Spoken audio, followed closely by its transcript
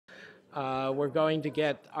We're going to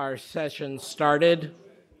get our session started.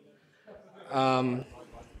 And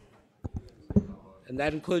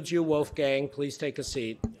that includes you, Wolfgang. Please take a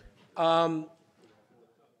seat. I'm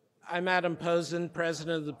Adam Posen,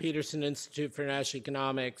 president of the Peterson Institute for International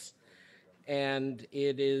Economics, and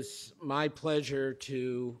it is my pleasure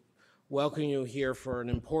to welcome you here for an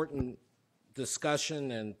important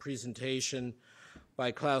discussion and presentation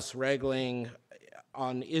by Klaus Regling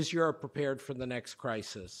on Is Europe Prepared for the Next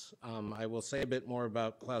Crisis? I will say a bit more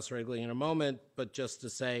about Klaus Regling in a moment, but just to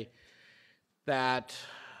say that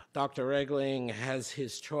Dr. Regling has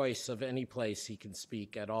his choice of any place he can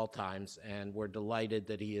speak at all times, and we're delighted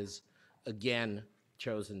that he is again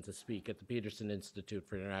chosen to speak at the Peterson Institute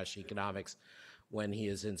for International Economics when he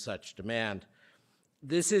is in such demand.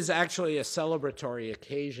 This is actually a celebratory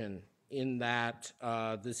occasion in that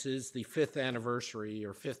this is the 5th anniversary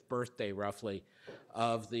or 5th birthday, roughly,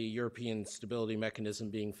 of the European Stability Mechanism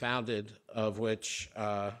being founded, of which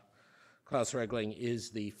Klaus Regling is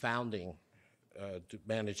the founding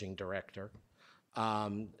managing director.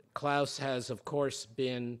 Klaus has, of course,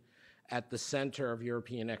 been at the center of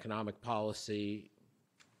European economic policy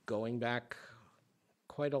going back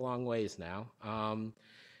quite a long ways now.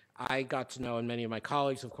 I got to know, and many of my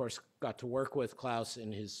colleagues, of course, got to work with Klaus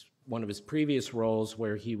in one of his previous roles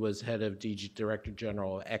where he was head of DG Director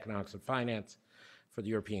General of Economics and Finance for the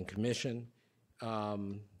European Commission. I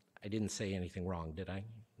didn't say anything wrong, did I?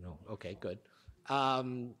 No, okay, good.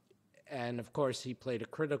 And of course, he played a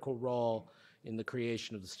critical role in the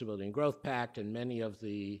creation of the Stability and Growth Pact and many of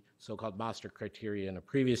the so-called Maastricht criteria in a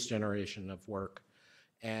previous generation of work.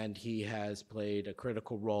 And he has played a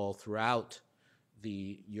critical role throughout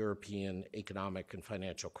the European economic and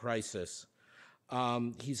financial crisis.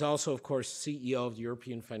 He's also, of course, CEO of the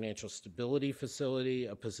European Financial Stability Facility,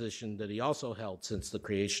 a position that he also held since the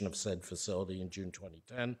creation of said facility in June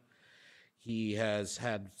 2010. He has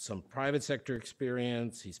had some private sector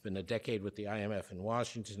experience. He's been a decade with the IMF in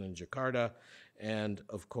Washington and Jakarta. And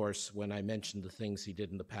of course, when I mentioned the things he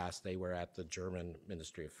did in the past, they were at the German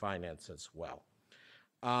Ministry of Finance as well.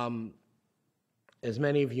 As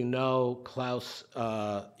many of you know, Klaus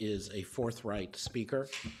is a forthright speaker,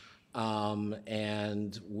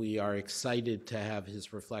 and we are excited to have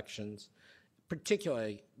his reflections,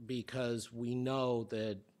 particularly because we know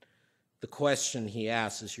that the question he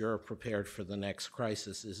asks, is Europe prepared for the next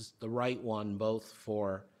crisis, is the right one both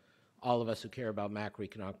for all of us who care about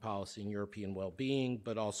macroeconomic policy and European well-being,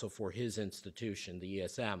 but also for his institution, the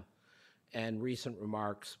ESM. And recent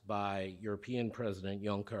remarks by European President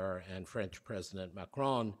Juncker and French President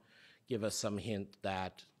Macron give us some hint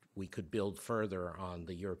that we could build further on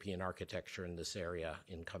the European architecture in this area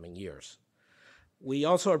in coming years. We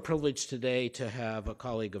also are privileged today to have a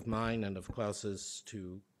colleague of mine and of Klaus's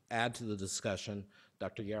to add to the discussion,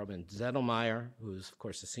 Dr. Gerben Zettelmeyer, who is, of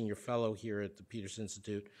course, a senior fellow here at the Peterson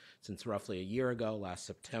Institute since roughly a year ago, last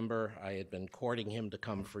September. I had been courting him to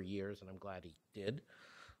come for years, and I'm glad he did.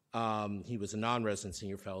 He was a non-resident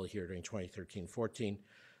senior fellow here during 2013-14.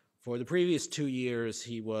 For the previous 2 years,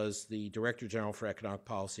 he was the Director General for Economic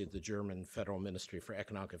Policy at the German Federal Ministry for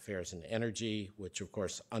Economic Affairs and Energy, which, of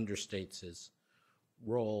course, understates his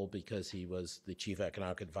role because he was the chief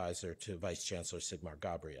economic advisor to Vice Chancellor Sigmar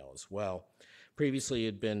Gabriel as well. Previously, he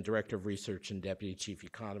had been director of research and deputy chief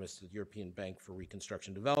economist at the European Bank for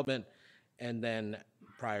Reconstruction and Development. And then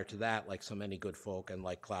prior to that, like so many good folk and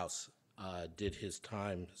like Klaus, did his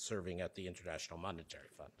time serving at the International Monetary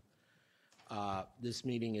Fund. This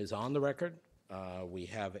meeting is on the record. We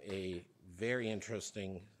have a very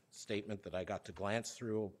interesting statement that I got to glance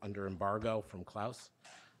through under embargo from Klaus.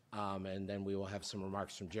 And then we will have some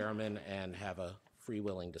remarks from German and have a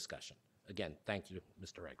freewheeling discussion. Again, thank you,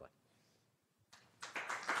 Mr. Regling.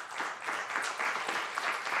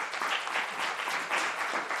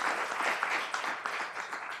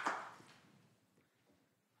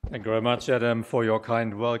 Thank you very much, Adam, for your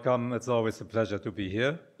kind welcome. It's always a pleasure to be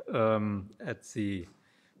here at the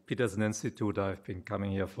Peterson Institute. I've been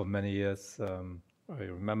coming here for many years. I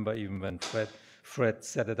remember even when Fred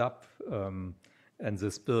set it up. And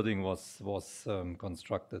this building was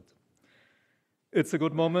constructed. It's a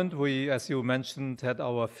good moment. We, as you mentioned, had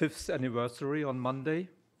our 5th anniversary on Monday.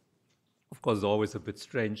 Of course, it's always a bit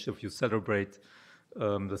strange if you celebrate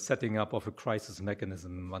the setting up of a crisis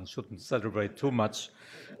mechanism. One shouldn't celebrate too much.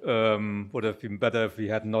 Would have been better if we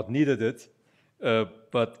had not needed it.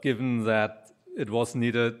 But given that it was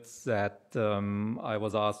needed, that I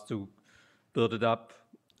was asked to build it up,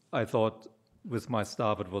 I thought with my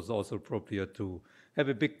staff, it was also appropriate to have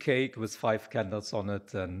a big cake with 5 candles on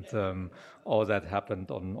it, and all that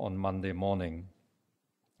happened on Monday morning.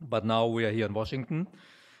 But now we are here in Washington.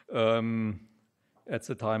 At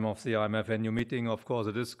the time of the IMF annual meeting, of course,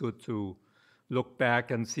 it is good to look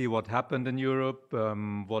back and see what happened in Europe,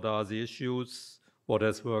 what are the issues, what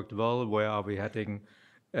has worked well, where are we heading,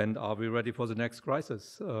 and are we ready for the next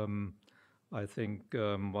crisis? I think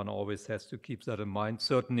one always has to keep that in mind,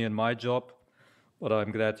 certainly in my job, but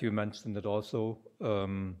I'm glad you mentioned it also.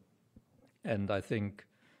 And I think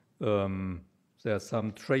there are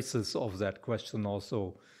some traces of that question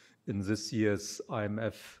also in this year's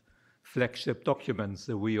IMF flagship documents,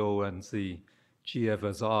 the WEO and the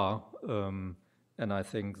GFSR, and I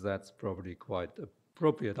think that's probably quite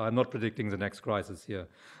appropriate. I'm not predicting the next crisis here,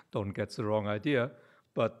 don't get the wrong idea,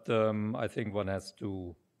 but I think one has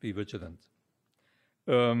to be vigilant.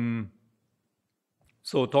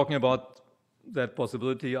 So talking about that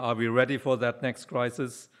possibility, are we ready for that next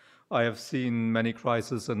crisis? I have seen many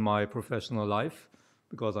crises in my professional life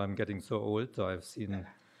because I'm getting so old. I've seen,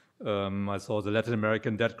 I saw the Latin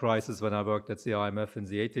American debt crisis when I worked at the IMF in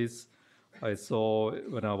the 80s. I saw,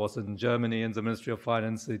 when I was in Germany in the Ministry of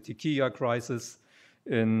Finance, the Tequila crisis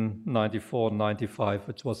in 94, 95,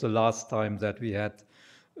 which was the last time that we had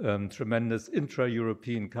tremendous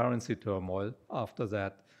intra-European currency turmoil. After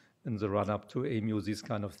that, in the run-up to EMU, these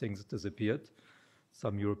kind of things disappeared.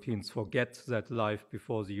 Some Europeans forget that life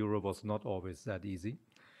before the euro was not always that easy.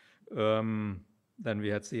 Then we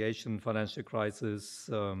had the Asian financial crisis,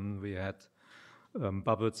 we had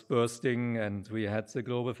bubbles bursting, and we had the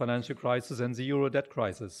global financial crisis and the euro debt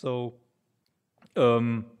crisis. So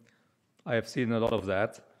I have seen a lot of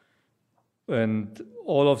that. And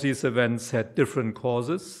all of these events had different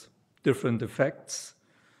causes, different effects.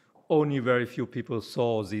 Only very few people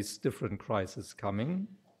saw these different crises coming.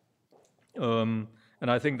 And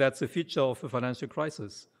I think that's a feature of a financial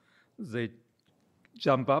crisis. They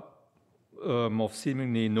jump up of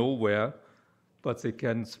seemingly nowhere, but they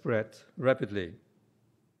can spread rapidly.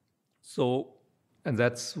 So, and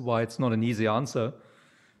that's why it's not an easy answer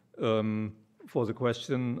for the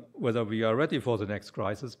question whether we are ready for the next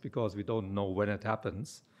crisis, because we don't know when it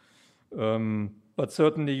happens. But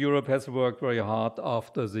certainly Europe has worked very hard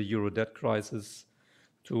after the euro debt crisis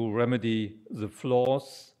to remedy the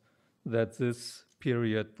flaws that this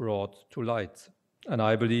period brought to light. And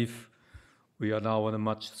I believe we are now in a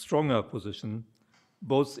much stronger position,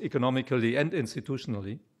 both economically and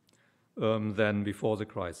institutionally, than before the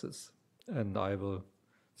crisis. And I will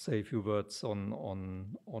say a few words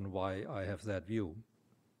on why I have that view.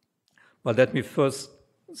 But let me first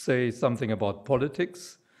say something about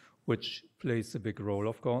politics, which plays a big role,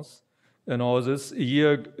 of course. In all this, a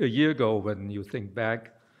year ago, when you think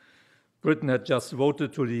back, Britain had just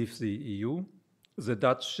voted to leave the EU. The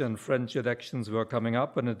Dutch and French elections were coming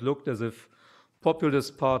up, and it looked as if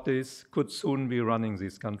populist parties could soon be running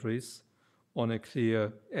these countries on a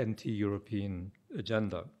clear anti-European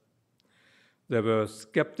agenda. There were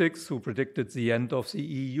skeptics who predicted the end of the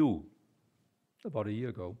EU about a year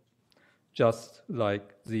ago, just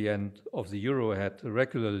like the end of the euro had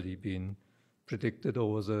regularly been predicted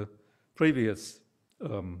over the previous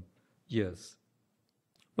years.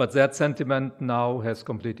 But that sentiment now has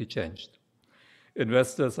completely changed.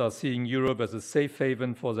 Investors are seeing Europe as a safe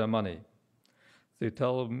haven for their money. They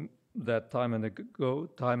tell that time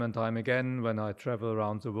and time again when I travel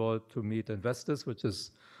around the world to meet investors, which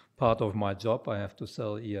is part of my job. I have to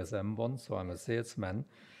sell ESM bonds, so I'm a salesman.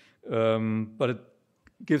 But it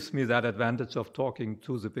gives me that advantage of talking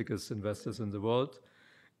to the biggest investors in the world.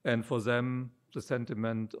 And for them, the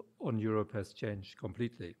sentiment on Europe has changed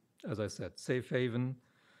completely. As I said, safe haven.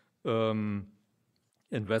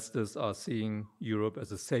 Investors are seeing Europe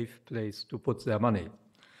as a safe place to put their money.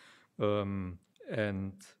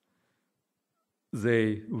 And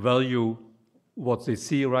they value what they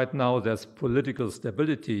see right now. There's political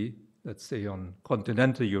stability, let's say on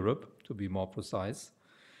continental Europe, to be more precise.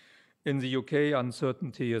 In the UK,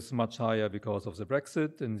 uncertainty is much higher because of the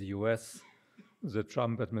Brexit. In the US, the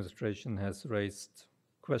Trump administration has raised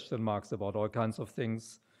question marks about all kinds of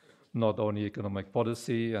things, not only economic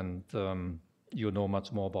policy, and you know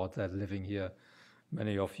much more about that living here,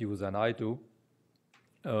 many of you, than I do.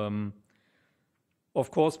 Of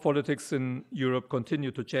course, politics in Europe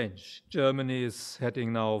continue to change. Germany is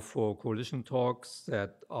heading now for coalition talks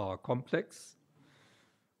that are complex,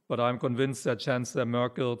 but I'm convinced that Chancellor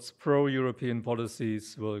Merkel's pro-European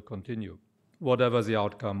policies will continue, whatever the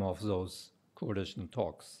outcome of those coalition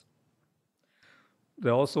talks.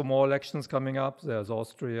 There are also more elections coming up. There's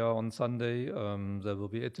Austria on Sunday. There will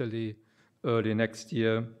be Italy early next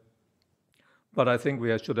year. But I think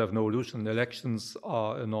we should have no illusion. Elections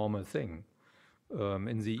are a normal thing.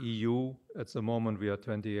 In the EU, at the moment, we are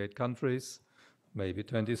 28 countries, maybe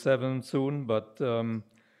 27 soon, but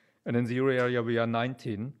And in the euro area, we are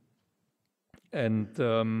 19.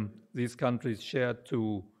 And these countries share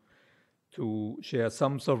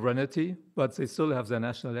some sovereignty, but they still have their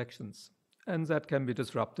national elections. And that can be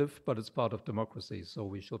disruptive, but it's part of democracy, so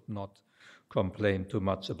we should not complain too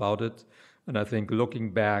much about it. And I think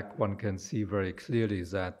looking back, one can see very clearly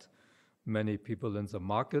that many people in the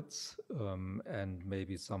markets and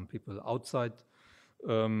maybe some people outside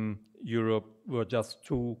Europe were just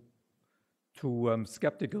too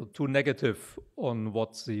skeptical, too negative on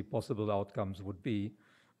what the possible outcomes would be.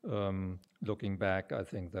 Looking back, I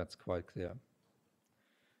think that's quite clear.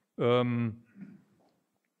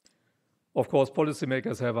 Of course,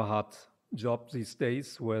 policymakers have a hard job these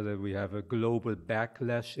days, whether we have a global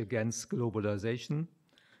backlash against globalization,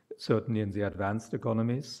 certainly in the advanced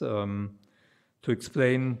economies. To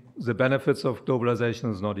explain the benefits of globalization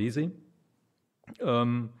is not easy.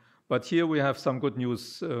 But here we have some good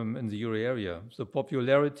news in the euro area. The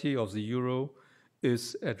popularity of the euro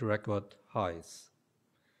is at record highs.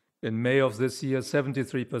 In May of this year,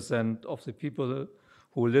 73% of the people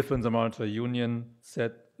who live in the monetary union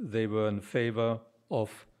said they were in favor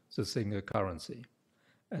of the single currency.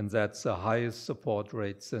 And that's the highest support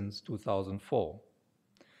rate since 2004.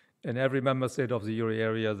 In every member state of the euro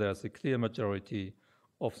area, there's a clear majority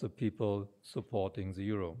of the people supporting the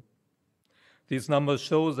euro. These numbers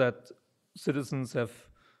show that citizens have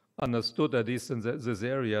understood, at least in this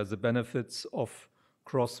area, the benefits of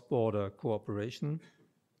cross-border cooperation.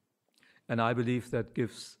 And I believe that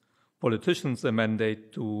gives politicians a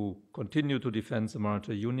mandate to continue to defend the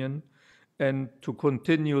monetary union and to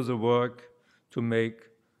continue the work to make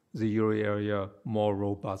the euro area more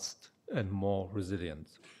robust and more resilient.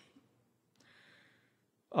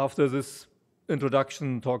 After this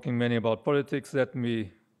introduction, talking mainly about politics, let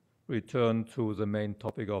me return to the main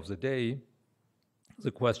topic of the day,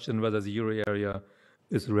 the question whether the euro area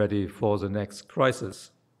is ready for the next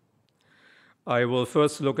crisis. I will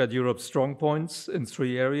first look at Europe's strong points in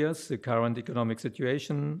three areas: the current economic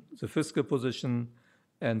situation, the fiscal position,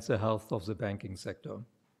 and the health of the banking sector.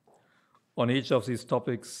 On each of these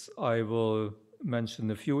topics, I will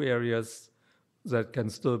mention a few areas that can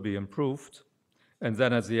still be improved. And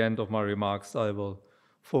then at the end of my remarks, I will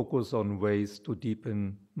focus on ways to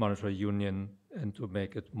deepen monetary union and to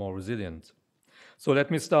make it more resilient. So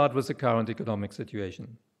let me start with the current economic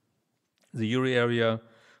situation. The euro area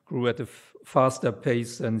grew at a faster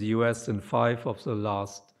pace than the US in 5 of the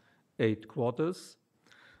last 8 quarters.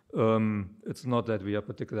 It's not that we are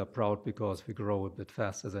particularly proud because we grow a bit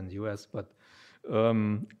faster than the US, but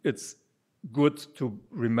it's good to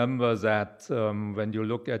remember that when you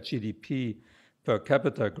look at GDP per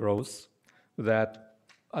capita growth, that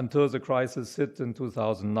until the crisis hit in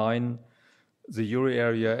 2009, the euro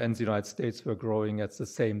area and the United States were growing at the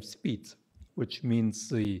same speed, which means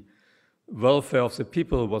the welfare of the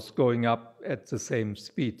people was going up at the same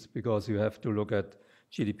speed, because you have to look at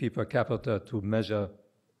GDP per capita to measure,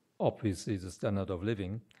 obviously, the standard of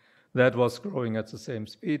living. That was growing at the same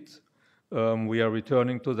speed. We are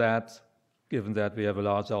returning to that, given that we have a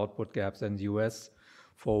large output gap than the US.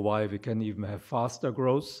 For a while, we can even have faster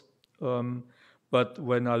growth. But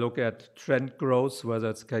when I look at trend growth, whether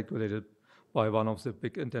it's calculated by one of the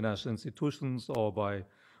big international institutions or by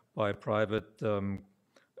private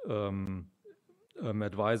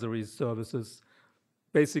advisory services,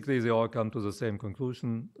 basically they all come to the same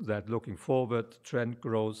conclusion, that looking forward, trend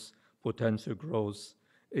growth, potential growth,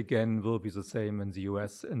 again, will be the same in the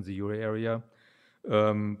US and the euro area,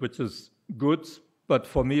 which is good, but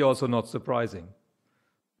for me also not surprising,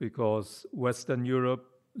 because Western Europe,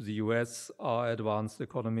 the US are advanced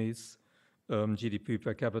economies. GDP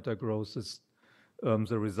per capita growth is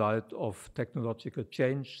the result of technological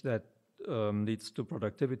change that leads to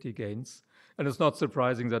productivity gains. And it's not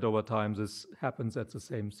surprising that over time this happens at the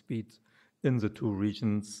same speed in the two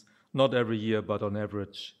regions, not every year, but on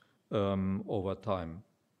average over time.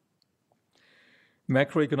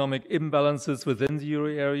 Macroeconomic imbalances within the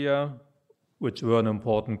euro area, which were an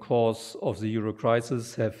important cause of the euro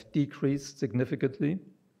crisis, have decreased significantly.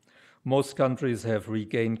 Most countries have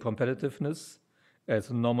regained competitiveness as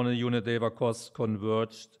nominal unit labor costs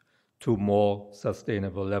converged to more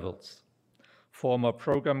sustainable levels. Former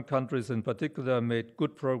program countries in particular made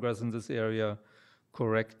good progress in this area,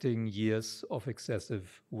 correcting years of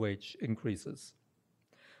excessive wage increases.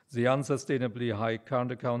 The unsustainably high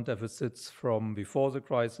current account deficits from before the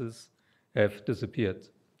crisis have disappeared.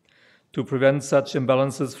 To prevent such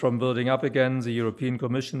imbalances from building up again, the European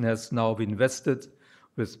Commission has now been vested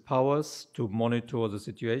with powers to monitor the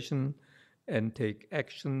situation and take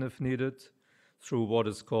action if needed. through what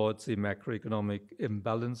is called the macroeconomic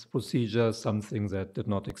imbalance procedure, something that did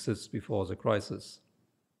not exist before the crisis.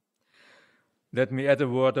 Let me add a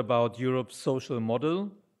word about Europe's social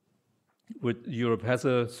model. Europe has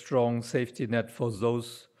a strong safety net for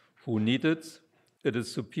those who need it. It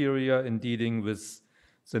is superior in dealing with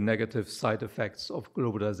the negative side effects of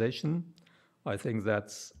globalization. I think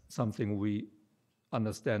that's something we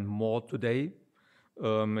understand more today.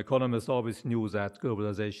 Economists always knew that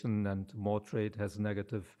globalization and more trade has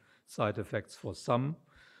negative side effects for some,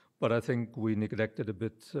 but I think we neglected a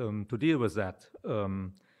bit to deal with that.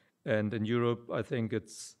 And in Europe, I think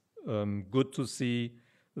it's good to see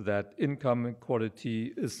that income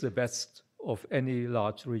equality is the best of any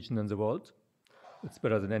large region in the world. It's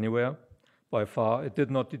better than anywhere. By far, it did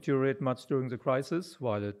not deteriorate much during the crisis,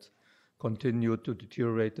 while it continued to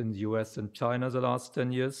deteriorate in the US and China the last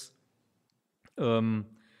 10 years. I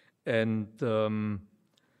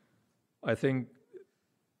think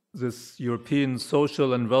this European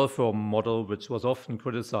social and welfare model, which was often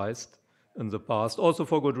criticized in the past, also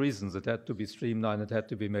for good reasons, it had to be streamlined, it had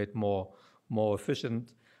to be made more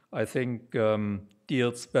efficient, I think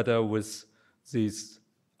deals better with these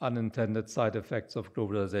unintended side effects of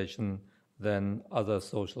globalization than other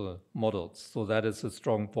social models. So that is a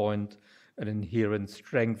strong point, an inherent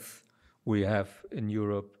strength we have in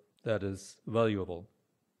Europe that is valuable.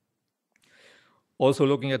 Also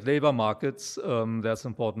looking at labor markets, that's an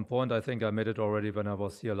important point. I think I made it already when I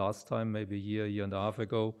was here last time, maybe a year and a half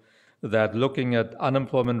ago, that looking at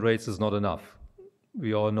unemployment rates is not enough.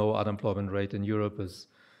 We all know unemployment rate in Europe is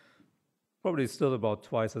probably still about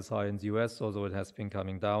twice as high in the US, although it has been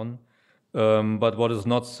coming down. But what is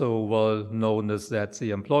not so well known is that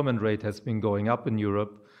the employment rate has been going up in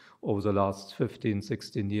Europe over the last 15,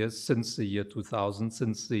 16 years, since the year 2000,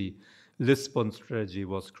 since the Lisbon strategy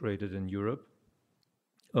was created in Europe.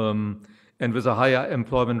 And with a higher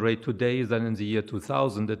employment rate today than in the year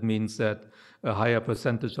 2000, it means that a higher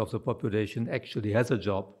percentage of the population actually has a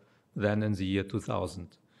job than in the year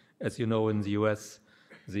 2000. As you know, in the US,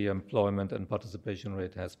 the employment and participation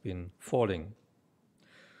rate has been falling.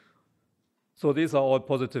 So these are all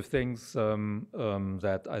positive things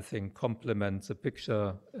that I think complement the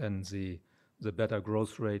picture and the better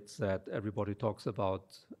growth rates that everybody talks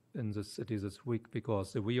about in the city this week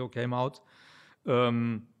because the Rio came out.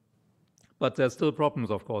 But there's still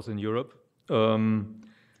problems, of course, in Europe.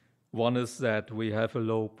 One is that we have a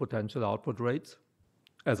low potential output rate,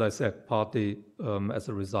 as I said, partly as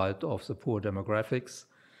a result of the poor demographics.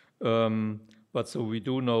 But so we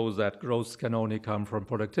do know that growth can only come from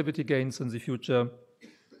productivity gains in the future.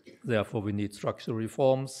 Therefore, we need structural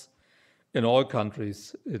reforms in all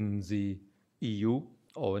countries in the EU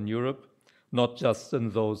or in Europe, not just in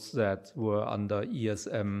those that were under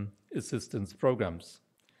ESM assistance programs.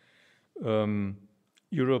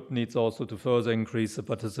 Europe needs also to further increase the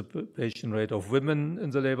participation rate of women in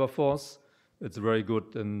the labor force. It's very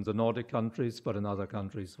good in the Nordic countries, but in other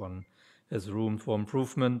countries one has room for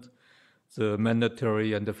improvement. The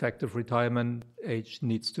mandatory and effective retirement age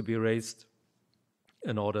needs to be raised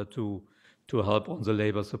in order to help on the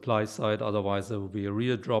labor supply side. Otherwise, there will be a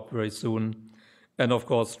real drop very soon. And of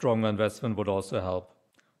course, stronger investment would also help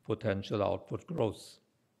potential output growth.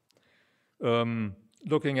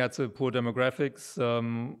 Looking at the poor demographics,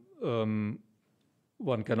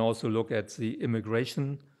 one can also look at the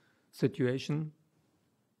immigration situation.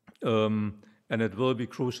 And it will be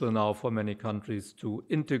crucial now for many countries to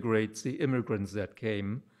integrate the immigrants that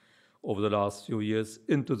came over the last few years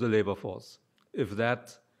into the labor force. If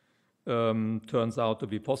that turns out to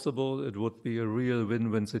be possible, it would be a real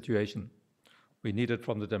win-win situation. We need it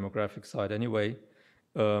from the demographic side anyway,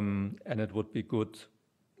 and it would be good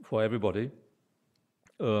for everybody.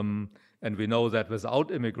 And we know that without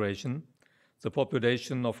immigration, the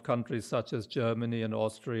population of countries such as Germany and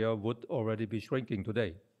Austria would already be shrinking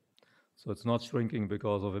today. So it's not shrinking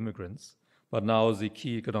because of immigrants. But now the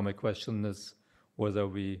key economic question is whether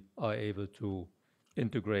we are able to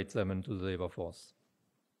integrate them into the labor force.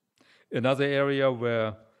 Another area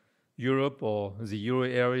where Europe, or the euro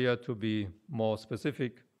area to be more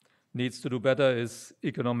specific, needs to do better is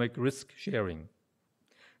economic risk sharing.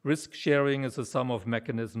 Risk sharing is a sum of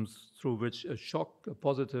mechanisms through which a shock, a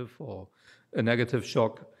positive or a negative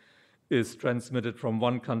shock, is transmitted from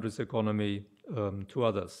one country's economy to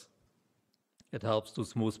others. It helps to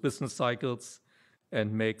smooth business cycles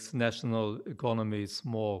and makes national economies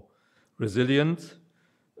more resilient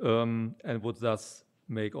and would thus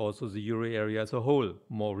make also the euro area as a whole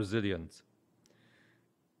more resilient.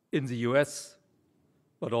 In the US,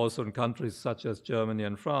 but also in countries such as Germany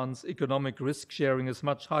and France, economic risk sharing is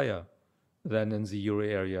much higher than in the euro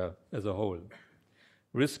area as a whole.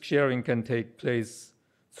 Risk sharing can take place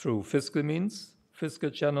through fiscal means, fiscal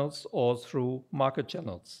channels, or through market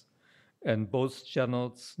channels. And both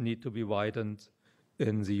channels need to be widened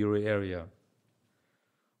in the euro area.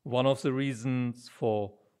 One of the reasons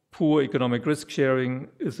for poor economic risk sharing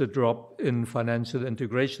is a drop in financial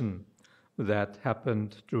integration that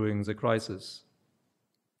happened during the crisis.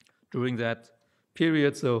 During that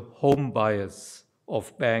period, the home bias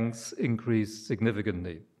of banks increased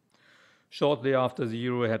significantly. Shortly after the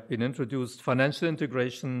euro had been introduced, financial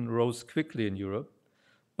integration rose quickly in Europe,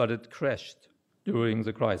 but it crashed during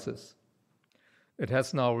the crisis. It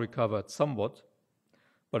has now recovered somewhat,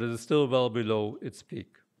 but it is still well below its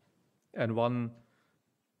peak. And one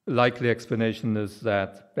likely explanation is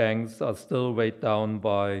that banks are still weighed down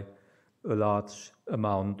by a large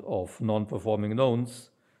amount of non-performing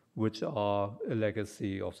loans, which are a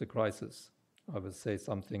legacy of the crisis. I will say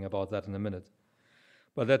something about that in a minute.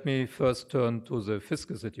 But let me first turn to the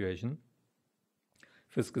fiscal situation.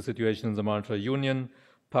 Fiscal situation in the monetary union.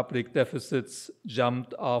 Public deficits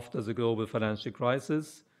jumped after the global financial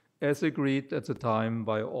crisis, as agreed at the time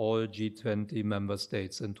by all G20 member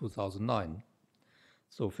states in 2009.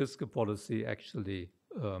 So fiscal policy actually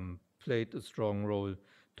played a strong role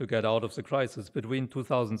to get out of the crisis. Between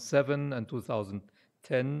 2007 and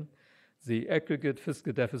 2010, the aggregate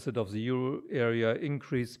fiscal deficit of the euro area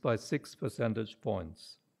increased by 6 percentage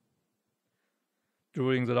points.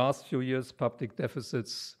 During the last few years, public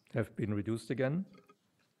deficits have been reduced again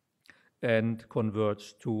and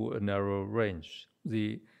converged to a narrow range.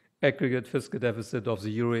 The aggregate fiscal deficit of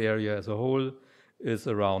the euro area as a whole is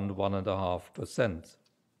around 1.5%.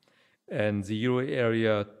 And the euro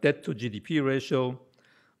area debt to GDP ratio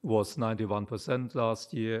was 91%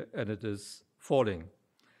 last year, and it is falling.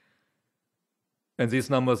 And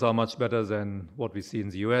these numbers are much better than what we see in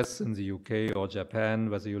the US, in the UK, or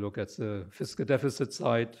Japan. Whether you look at the fiscal deficit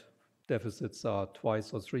side, deficits are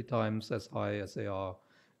twice or three times as high as they are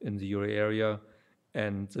in the euro area,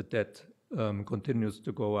 and the debt continues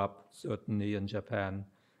to go up, certainly in Japan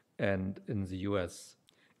and in the US.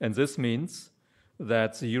 And this means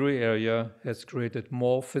that the euro area has created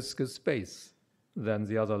more fiscal space than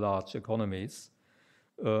the other large economies.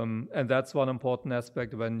 And that's one important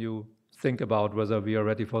aspect when you think about whether we are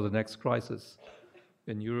ready for the next crisis.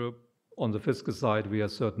 In Europe, on the fiscal side, we are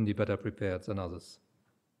certainly better prepared than others.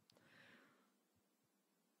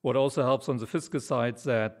 What also helps on the fiscal side is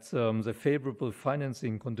that the favorable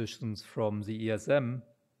financing conditions from the ESM,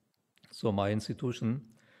 so my institution,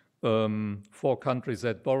 for countries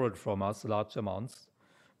that borrowed from us large amounts,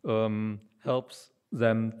 helps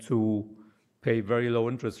them to pay very low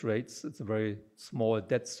interest rates. It's a very small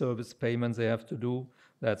debt service payment they have to do.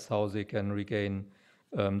 That's how they can regain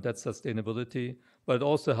debt sustainability. But it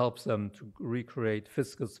also helps them to recreate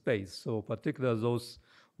fiscal space. So particularly those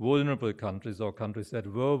vulnerable countries or countries that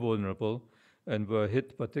were vulnerable and were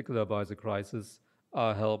hit particularly by the crisis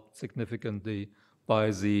are helped significantly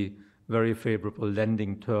by the very favorable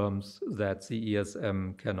lending terms that the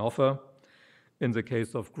ESM can offer. In the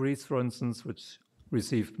case of Greece, for instance, which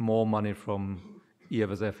received more money from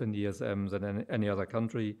EFSF and ESM than any other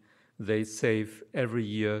country, they save every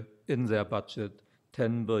year in their budget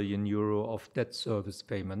 10 billion euro of debt service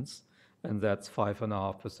payments, and that's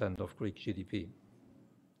 5.5% of Greek GDP.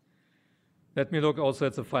 Let me look also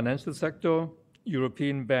at the financial sector.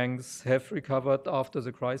 European banks have recovered after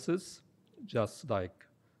the crisis, just like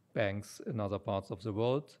banks in other parts of the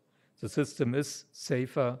world. The system is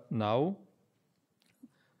safer now.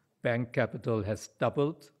 Bank capital has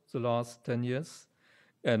doubled the last 10 years,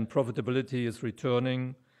 and profitability is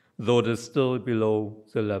returning, though it is still below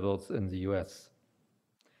the levels in the US.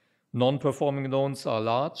 Non-performing loans are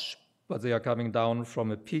large, but they are coming down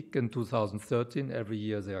from a peak in 2013. Every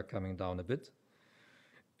year they are coming down a bit,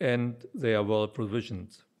 and they are well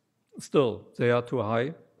provisioned. Still, they are too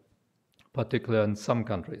high, particularly in some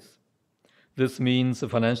countries. This means the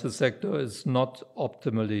financial sector is not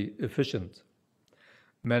optimally efficient.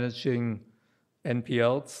 Managing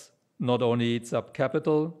NPLs not only eats up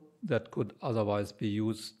capital that could otherwise be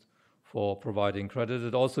used for providing credit,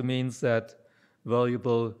 it also means that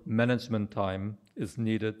valuable management time is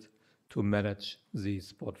needed to manage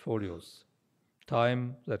these portfolios.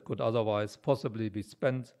 Time that could otherwise possibly be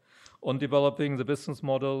spent on developing the business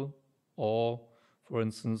model or, for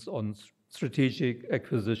instance, on strategic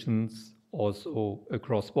acquisitions also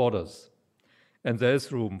across borders. And there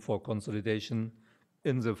is room for consolidation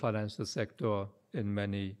in the financial sector in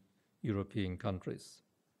many European countries.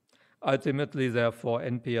 Ultimately, therefore,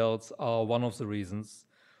 NPLs are one of the reasons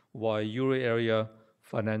why euro area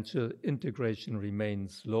financial integration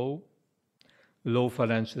remains low. Low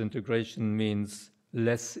financial integration means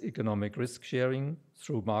less economic risk sharing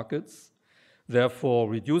through markets. Therefore,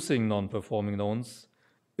 reducing non-performing loans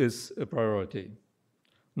is a priority,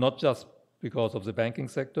 not just because of the banking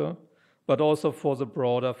sector, but also for the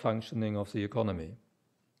broader functioning of the economy.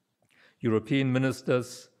 European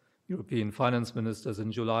finance ministers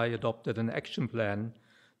in July adopted an action plan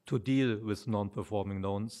to deal with non-performing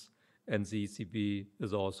loans, and the ECB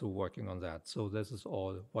is also working on that. So this is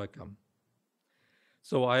all welcome.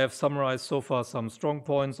 So I have summarized so far some strong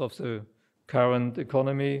points of the current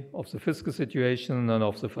economy, of the fiscal situation, and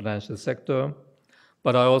of the financial sector.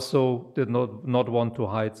 But I also did not want to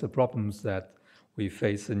hide the problems that we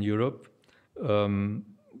face in Europe.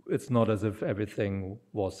 It's not as if everything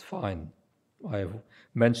was fine. I have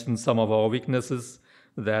mentioned some of our weaknesses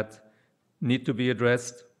that need to be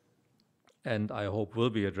addressed, and I hope will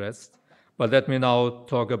be addressed. But let me now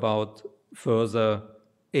talk about further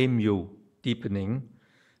EMU deepening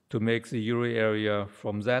to make the euro area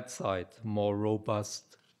from that side more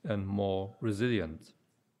robust and more resilient.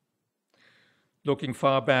 Looking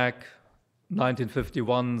far back,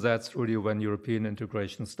 1951, that's really when European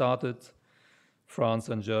integration started. France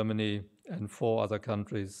and Germany and 4 other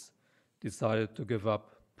countries decided to give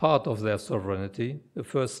up part of their sovereignty, the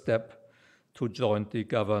first step to jointly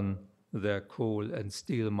govern their coal and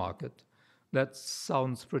steel market. That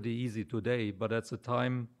sounds pretty easy today, but at the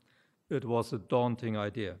time it was a daunting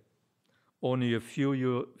idea. Only a few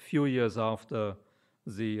years after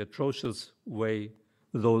the atrocious way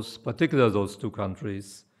those 2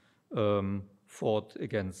 countries fought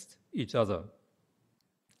against each other.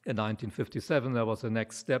 In 1957, there was the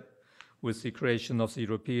next step with the creation of the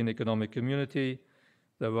European Economic Community.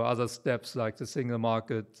 There were other steps like the single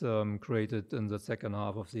market created in the second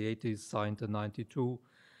half of the 80s, signed in 92.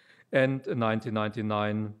 And in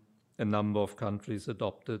 1999, a number of countries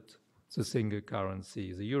adopted the single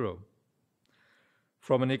currency, the euro.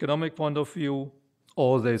 From an economic point of view,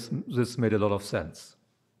 all this made a lot of sense.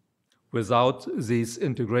 Without these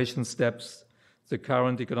integration steps, the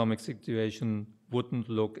current economic situation wouldn't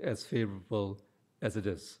look as favorable as it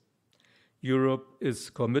is. Europe is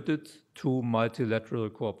committed to multilateral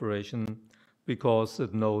cooperation because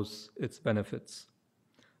it knows its benefits,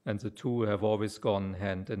 and the two have always gone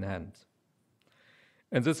hand in hand.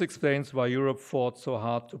 And this explains why Europe fought so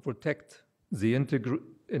hard to protect the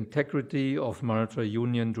integrity of monetary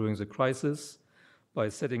union during the crisis by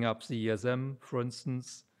setting up the ESM, for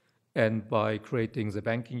instance, and by creating the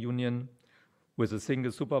banking union with a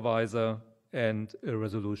single supervisor and a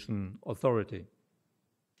resolution authority.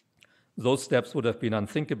 Those steps would have been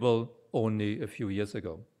unthinkable only a few years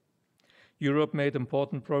ago. Europe made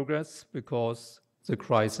important progress because the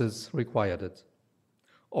crisis required it.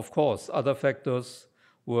 Of course, other factors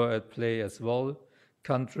were at play as well.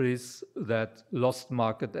 Countries that lost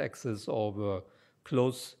market access or were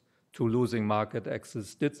close to losing market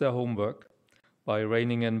access did their homework by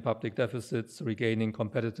reining in public deficits, regaining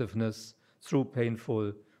competitiveness through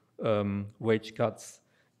painful wage cuts,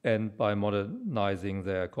 and by modernizing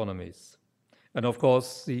their economies. And of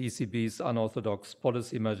course, the ECB's unorthodox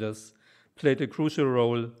policy measures played a crucial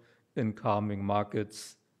role in calming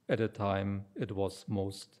markets at a time it was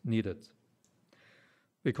most needed.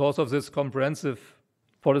 Because of this comprehensive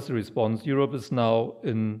policy response, Europe is now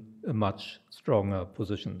in a much stronger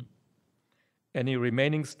position. Any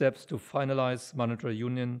remaining steps to finalize monetary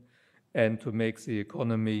union and to make the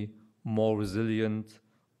economy more resilient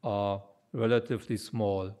are relatively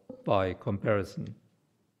small by comparison.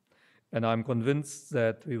 And I'm convinced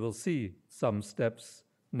that we will see some steps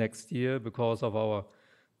next year because of our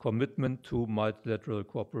commitment to multilateral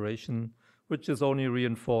cooperation, which is only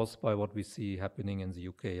reinforced by what we see happening in the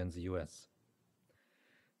UK and the US.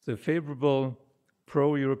 The favorable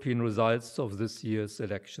pro-European results of this year's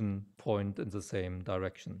election point in the same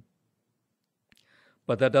direction.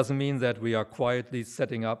 But that doesn't mean that we are quietly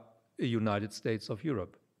setting up a United States of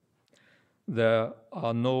Europe. There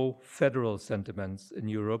are no federal sentiments in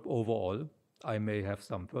Europe overall. I may have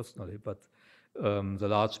some personally, but the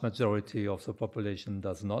large majority of the population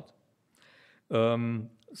does not.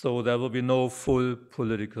 So there will be no full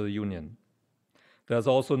political union. There's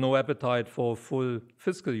also no appetite for full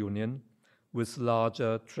fiscal union with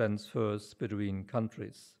larger transfers between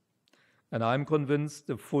countries. And I'm convinced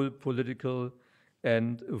the full political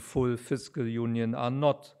and a full fiscal union are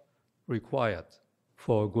not required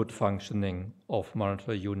for a good functioning of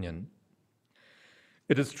monetary union.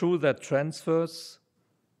 It is true that transfers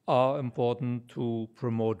are important to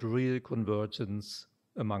promote real convergence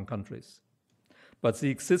among countries. But the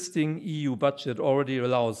existing EU budget already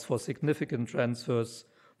allows for significant transfers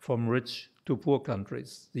from rich to poor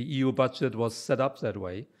countries. The EU budget was set up that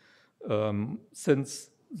way Since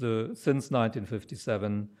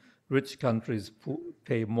 1957, rich countries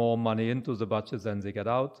pay more money into the budget than they get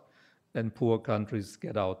out, and poor countries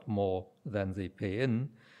get out more than they pay in.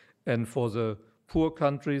 And for the poor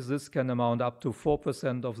countries, this can amount up to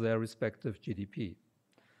 4% of their respective GDP.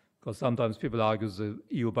 Because sometimes people argue the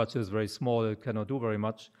EU budget is very small, it cannot do very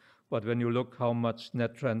much. But when you look how much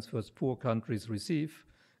net transfers poor countries receive,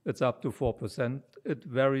 it's up to 4%. It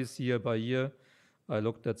varies year by year. I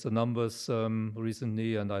looked at the numbers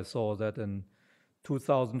recently, and I saw that in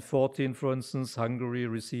 2014, for instance, Hungary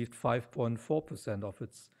received 5.4% of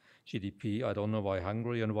its GDP. I don't know why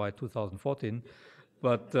Hungary and why 2014,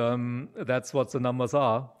 but that's what the numbers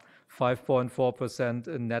are. 5.4%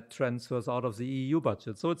 in net transfers out of the EU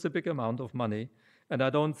budget. So it's a big amount of money, and I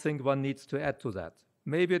don't think one needs to add to that.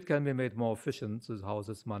 Maybe it can be made more efficient, is how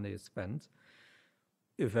this money is spent.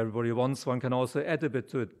 If everybody wants, one can also add a bit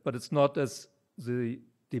to it, but it's not, as the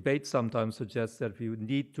debate sometimes suggests, that we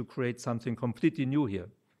need to create something completely new here.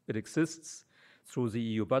 It exists through the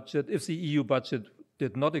EU budget. If the EU budget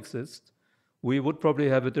did not exist, we would probably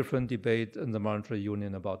have a different debate in the monetary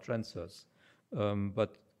union about transfers.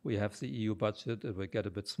 But we have the EU budget. It will get a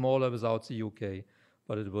bit smaller without the UK,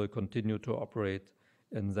 but it will continue to operate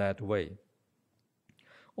in that way.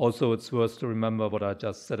 Also, it's worth to remember what I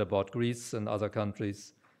just said about Greece and other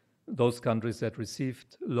countries. Those countries that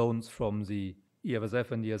received loans from the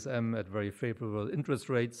EFSF and ESM at very favorable interest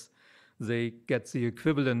rates, they get the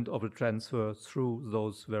equivalent of a transfer through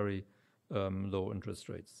those very low interest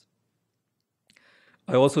rates.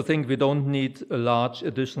 I also think we don't need a large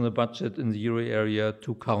additional budget in the euro area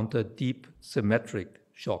to counter deep symmetric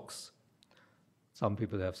shocks. Some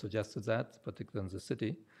people have suggested that, particularly in the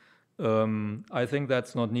city. I think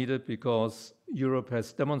that's not needed because Europe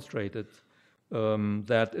has demonstrated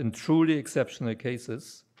that in truly exceptional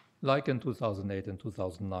cases, like in 2008 and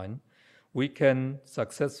 2009, we can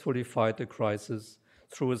successfully fight a crisis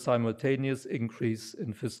through a simultaneous increase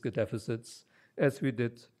in fiscal deficits, as we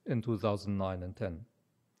did in 2009 and 10.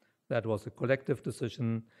 That was a collective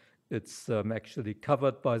decision. It's actually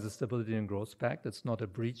covered by the Stability and Growth Pact. It's not a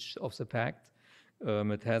breach of the pact.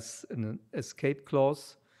 It has an escape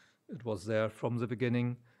clause. It was there from the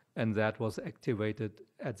beginning, and that was activated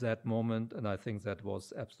at that moment, and I think that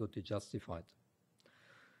was absolutely justified.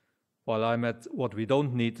 While I'm at what we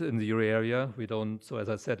don't need in the euro area, so as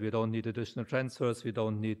I said, we don't need additional transfers, we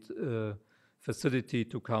don't need facility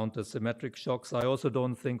to counter symmetric shocks. I also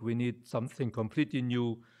don't think we need something completely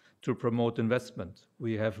new to promote investment.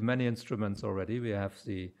 We have many instruments already. We have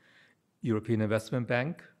the European Investment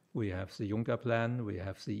Bank, we have the Juncker Plan, we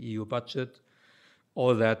have the EU budget.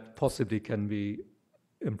 All that possibly can be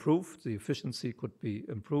improved. The efficiency could be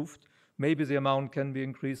improved. Maybe the amount can be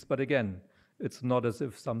increased, but again, it's not as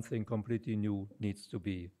if something completely new needs to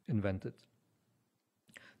be invented.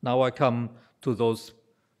 Now I come to those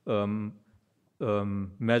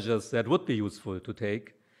measures that would be useful to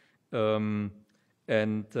take. I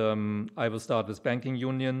will start with banking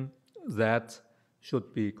union. That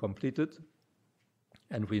should be completed.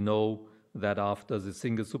 And we know that after the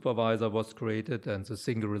single supervisor was created and the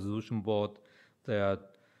single resolution board, there are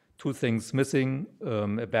two things missing: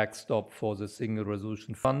 a backstop for the single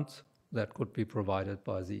resolution fund that could be provided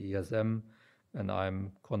by the ESM, and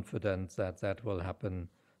I'm confident that that will happen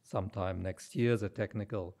sometime next year. The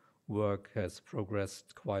technical work has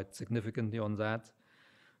progressed quite significantly on that.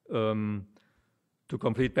 To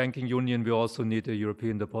complete banking union, we also need a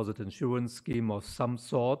European deposit insurance scheme of some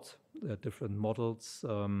sort. There are different models.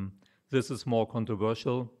 This is more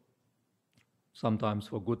controversial, sometimes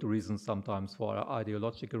for good reasons, sometimes for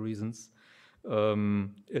ideological reasons.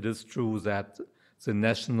 It is true that the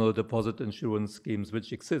national deposit insurance schemes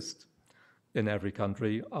which exist in every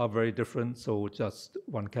country are very different, so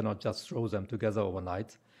one cannot just throw them together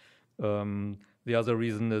overnight. The other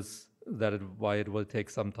reason is that why it will take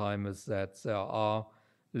some time is that there are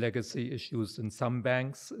legacy issues in some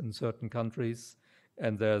banks in certain countries,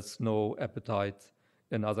 and there's no appetite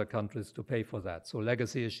in other countries to pay for that. So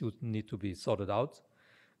legacy issues need to be sorted out,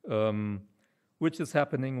 which is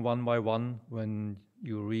happening one by one. When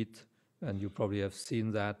you read, and you probably have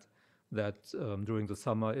seen that during the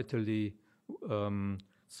summer, Italy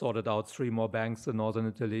sorted out 3 more banks in northern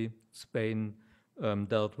Italy. Spain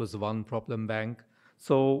dealt with 1 problem bank.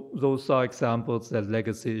 So those are examples that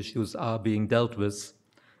legacy issues are being dealt with,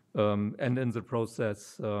 and in the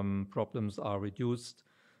process, problems are reduced.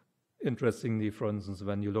 Interestingly, for instance,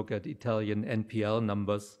 when you look at Italian NPL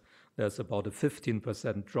numbers, there's about a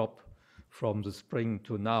 15% drop from the spring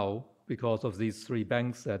to now because of these 3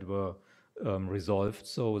 banks that were resolved.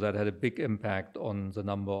 So that had a big impact on the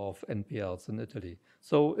number of NPLs in Italy.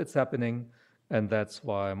 So it's happening, and that's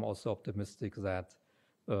why I'm also optimistic that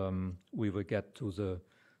we will get to the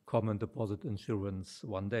common deposit insurance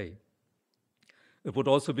one day. It would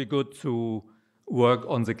also be good to work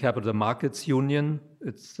on the Capital Markets Union.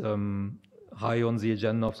 It's high on the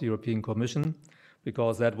agenda of the European Commission,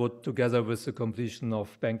 because that would, together with the completion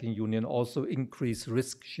of banking union, also increase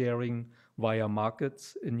risk sharing via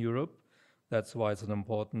markets in Europe. That's why it's an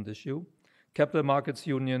important issue. Capital Markets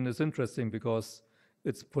Union is interesting because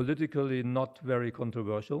it's politically not very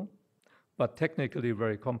controversial, but technically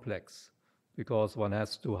very complex, because one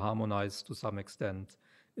has to harmonize to some extent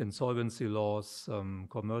insolvency laws,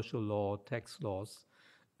 commercial law, tax laws,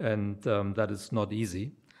 and that is not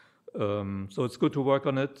easy. So it's good to work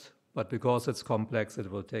on it, but because it's complex, it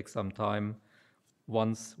will take some time.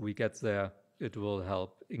 Once we get there, it will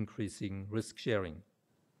help increasing risk sharing.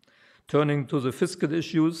 Turning to the fiscal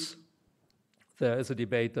issues, there is a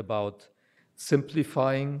debate about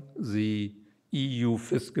simplifying the EU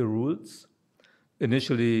fiscal rules.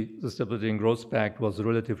 Initially, the Stability and Growth Pact was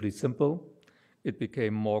relatively simple. It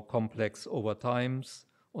became more complex over time.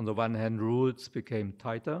 On the one hand, rules became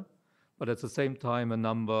tighter, but at the same time, a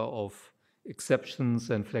number of exceptions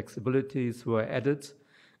and flexibilities were added,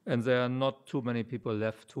 and there are not too many people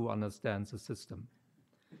left to understand the system.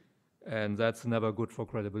 And that's never good for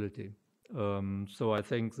credibility. So I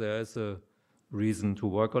think there is a reason to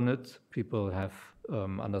work on it. People have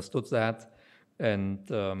understood that, and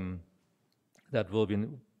that will be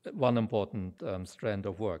one important strand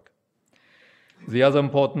of work. The other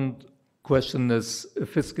important question is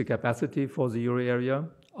fiscal capacity for the euro area.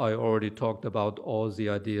 I already talked about all the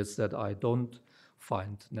ideas that I don't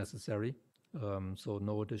find necessary. So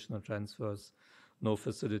no additional transfers, no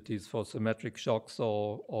facilities for symmetric shocks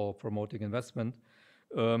or promoting investment.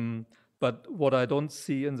 But what I don't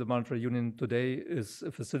see in the monetary union today is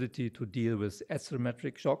a facility to deal with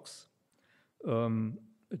asymmetric shocks.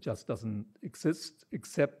 It just doesn't exist,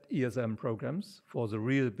 except ESM programs for the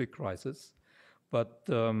real big crisis. But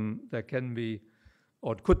there can be,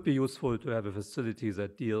 or it could be useful to have a facility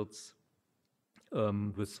that deals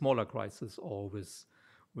with smaller crises or with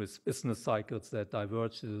business cycles that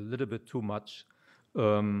diverge a little bit too much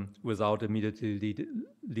without immediately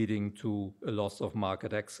leading to a loss of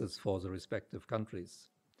market access for the respective countries.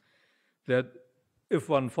 That if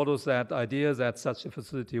one follows that idea that such a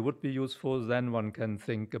facility would be useful, then one can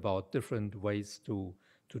think about different ways to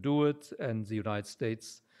do it. And the United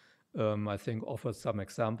States, I think, offers some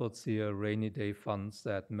examples here, rainy day funds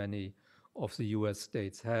that many of the US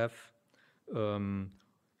states have.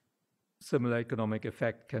 Similar economic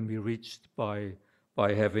effect can be reached by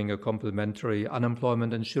having a complementary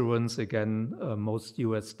unemployment insurance. Again, most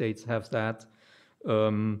US states have that.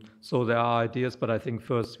 So there are ideas, but I think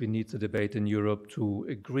first we need the debate in Europe to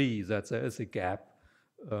agree that there is a gap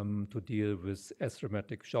to deal with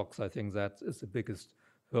asymmetric shocks. I think that is the biggest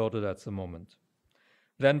hurdle at the moment.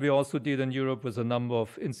 Then we also deal in Europe with a number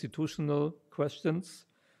of institutional questions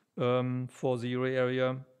for the euro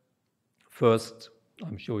area. First,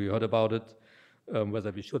 I'm sure you heard about it,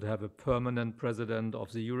 whether we should have a permanent president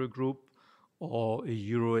of the Eurogroup or a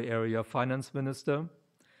euro area finance minister.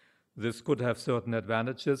 This could have certain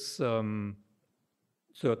advantages,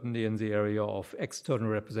 certainly in the area of external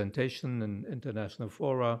representation in international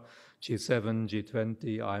fora, G7,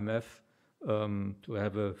 G20, IMF. To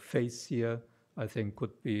have a face here, I think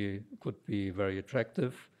could be very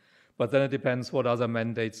attractive. But then it depends what other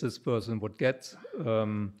mandates this person would get,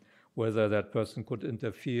 whether that person could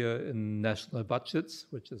interfere in national budgets,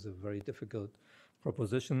 which is a very difficult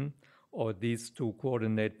proposition, or at least to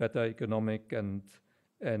coordinate better economic and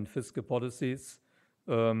fiscal policies.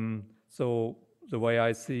 So the way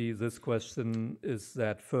I see this question is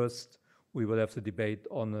that first we will have the debate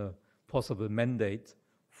on a possible mandate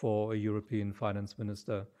for a European finance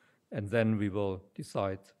minister, and then we will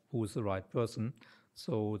decide who is the right person.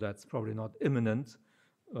 So that's probably not imminent.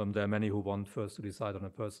 There are many who want first to decide on a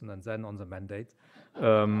person and then on the mandate.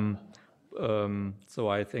 So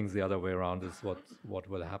I think the other way around is what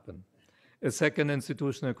will happen. A second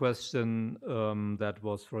institutional question that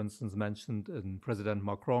was, for instance, mentioned in President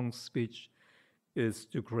Macron's speech is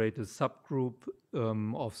to create a subgroup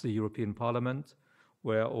of the European Parliament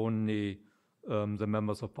where only the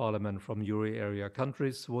members of parliament from euro area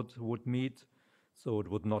countries would meet. So it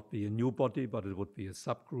would not be a new body, but it would be a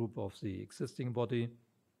subgroup of the existing body.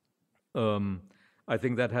 I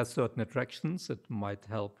think that has certain attractions. It might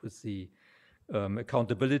help with the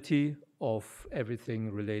accountability of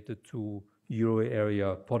everything related to euro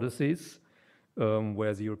area policies.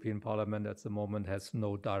 where the European Parliament at the moment has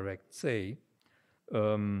no direct say.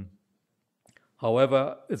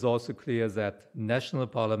 However, it's also clear that national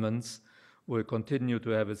parliaments will continue to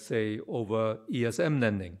have a say over ESM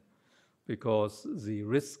lending, because the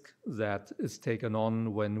risk that is taken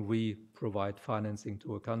on when we provide financing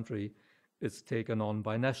to a country is taken on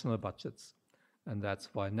by national budgets. And that's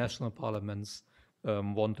why national parliaments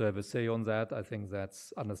want to have a say on that. I think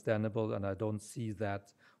that's understandable, and I don't see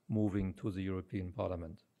that moving to the European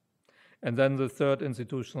Parliament. And then the third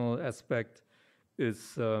institutional aspect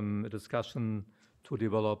is a discussion to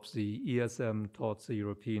develop the ESM towards the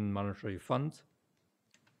European Monetary Fund.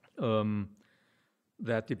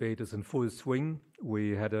 That debate is in full swing.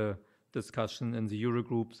 We had a discussion in the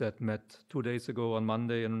Eurogroup that met 2 days ago on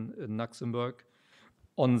Monday in Luxembourg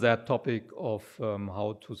on that topic of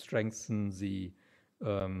how to strengthen the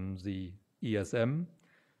ESM.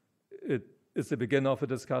 It is the beginning of a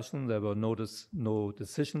discussion. There were no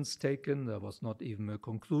decisions taken. There was not even a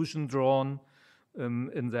conclusion drawn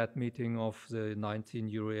in that meeting of the 19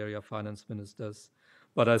 euro area finance ministers.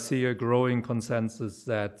 But I see a growing consensus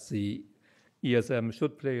that the ESM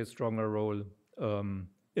should play a stronger role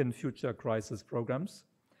in future crisis programs.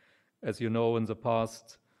 As you know, in the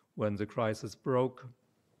past, when the crisis broke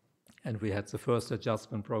and we had the first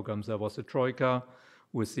adjustment programs, there was a troika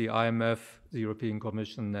with the IMF, the European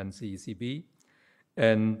Commission, and the ECB.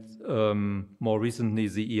 And more recently,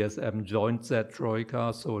 the ESM joined that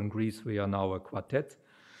troika. So in Greece, we are now a quartet,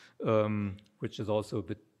 which is also a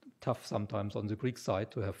bit tough sometimes on the Greek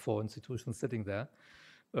side to have 4 institutions sitting there.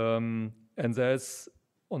 And there's,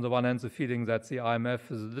 on the one hand, the feeling that the IMF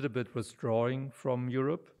is a little bit withdrawing from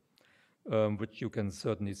Europe, which you can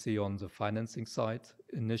certainly see on the financing side.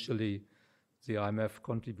 Initially, the IMF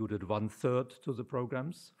contributed 1/3 to the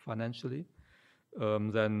programs financially.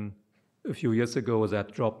 Then a few years ago,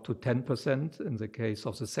 that dropped to 10% in the case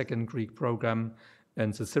of the second Greek program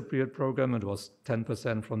and the Cypriot program. It was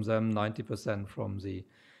 10% from them, 90% from the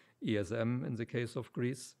ESM in the case of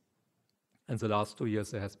Greece. In the last 2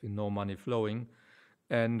 years, there has been no money flowing.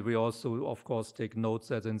 And we also, of course, take note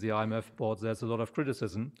that in the IMF board, there's a lot of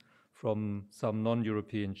criticism from some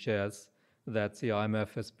non-European chairs that the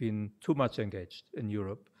IMF has been too much engaged in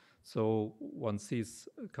Europe. So one sees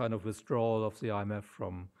a kind of withdrawal of the IMF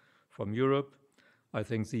from Europe. I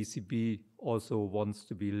think the ECB also wants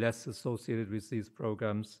to be less associated with these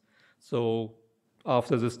programs. So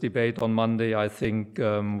after this debate on Monday, I think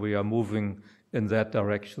we are moving in that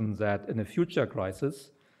direction, that in a future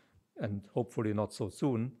crisis, and hopefully not so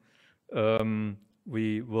soon,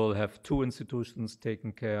 we will have 2 institutions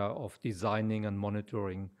taking care of designing and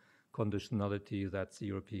monitoring conditionality. That's the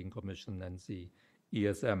European Commission and the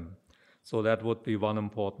ESM. So that would be one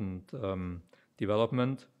important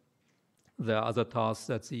development. There are other tasks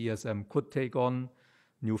that the ESM could take on,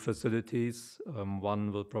 new facilities.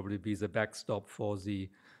 One will probably be the backstop for the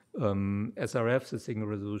SRF, the Single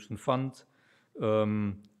Resolution Fund.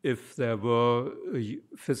 If there were a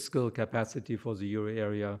fiscal capacity for the euro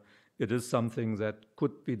area, it is something that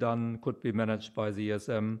could be done, could be managed by the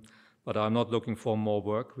ESM, but I'm not looking for more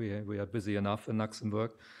work. We are busy enough in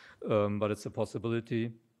Luxembourg, but it's a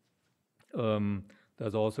possibility.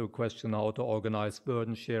 There's also a question how to organize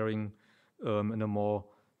burden sharing in a more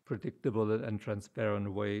predictable and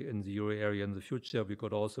transparent way in the euro area in the future. We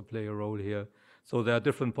could also play a role here. So there are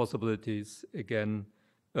different possibilities. Again,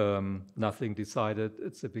 nothing decided.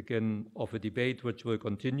 It's the beginning of a debate which will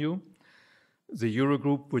continue. The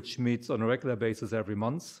Eurogroup, which meets on a regular basis every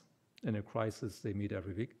month. In a crisis, they meet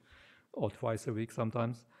every week or twice a week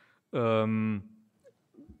sometimes. During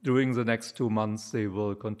the next 2 months, they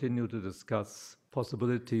will continue to discuss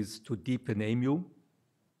possibilities to deepen EMU,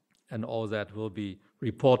 and all that will be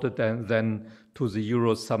reported then to the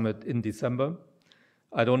Euro Summit in December.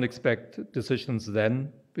 I don't expect decisions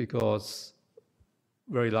then, because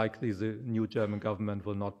very likely the new German government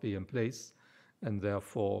will not be in place and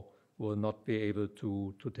therefore will not be able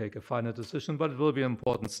to take a final decision, but it will be an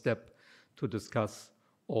important step to discuss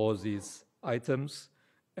all these items.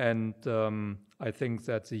 And I think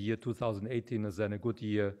that the year 2018 is then a good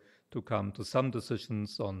year to come to some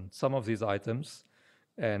decisions on some of these items.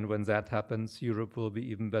 And when that happens, Europe will be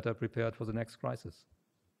even better prepared for the next crisis.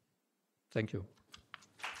 Thank you.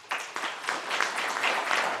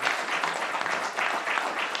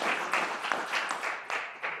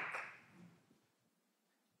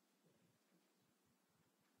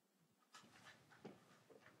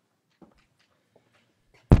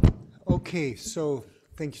 Okay, so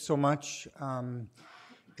thank you so much.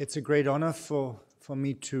 It's a great honor for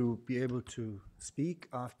me to be able to speak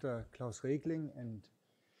after Klaus Regling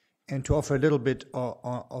and to offer a little bit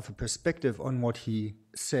of a perspective on what he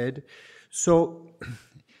said. So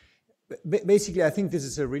basically, I think this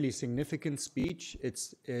is a really significant speech.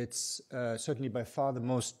 It's certainly by far the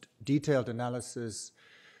most detailed analysis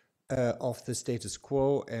of the status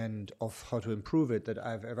quo and of how to improve it that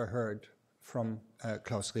I've ever heard from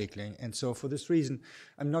Klaus Regling. And so for this reason,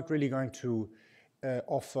 I'm not really going to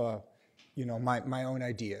offer my own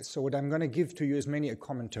ideas. So what I'm going to give to you is mainly a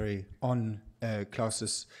commentary on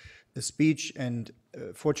Klaus's speech. And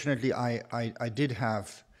fortunately, I did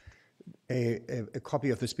have a copy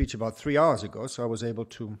of the speech about 3 hours ago, so I was able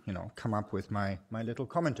to come up with my little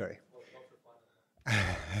commentary.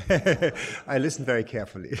 I listened very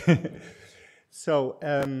carefully. So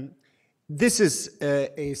this is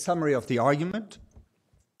a summary of the argument.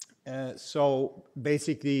 So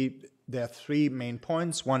basically, there are 3 main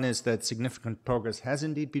points. One is that significant progress has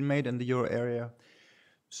indeed been made in the euro area.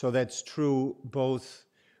 So that's true both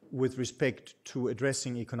with respect to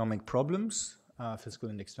addressing economic problems. Fiscal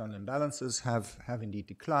and external imbalances have indeed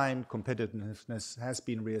declined. Competitiveness has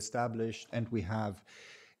been reestablished, and we have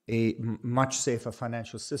a much safer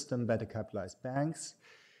financial system, better capitalized banks.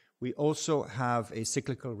 We also have a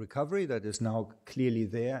cyclical recovery that is now clearly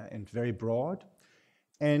there and very broad.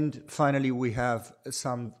 And finally, we have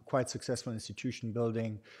some quite successful institution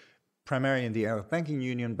building, primarily in the area of banking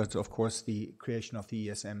union, but of course the creation of the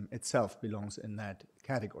ESM itself belongs in that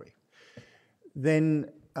category.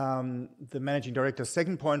 Then the managing director's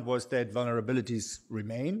second point was that vulnerabilities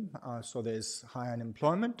remain. So there's high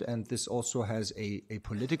unemployment, and this also has a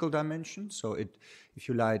political dimension. So it, if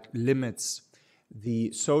you like, limits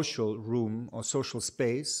the social room or social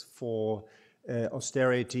space for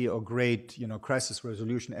austerity or great crisis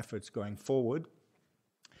resolution efforts going forward.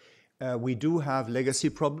 We do have legacy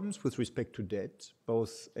problems with respect to debt,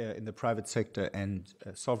 both in the private sector and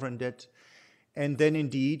sovereign debt. And then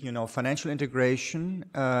indeed, financial integration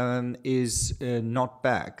is not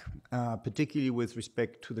back, particularly with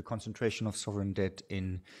respect to the concentration of sovereign debt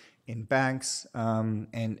in banks.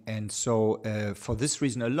 And so for this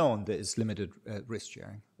reason alone, there is limited risk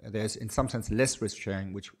sharing. There's in some sense less risk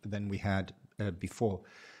sharing than we had before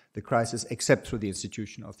the crisis, except through the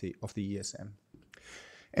institution of the ESM.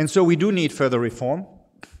 And so we do need further reform.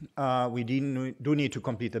 We do need to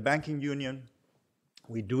complete the banking union.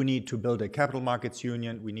 We do need to build a capital markets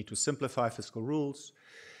union. We need to simplify fiscal rules.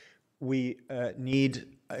 We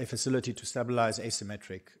need a facility to stabilize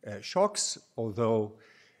asymmetric shocks, although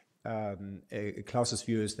Klaus's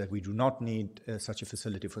view is that we do not need such a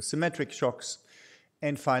facility for symmetric shocks.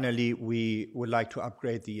 And finally, we would like to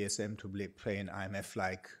upgrade the ESM to play an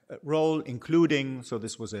IMF-like role, including, so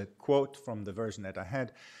this was a quote from the version that I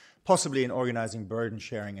had, possibly in organizing burden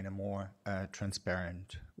sharing in a more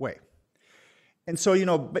transparent way. And so,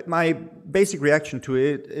 my basic reaction to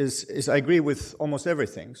it is I agree with almost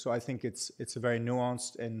everything. So I think it's a very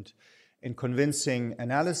nuanced and convincing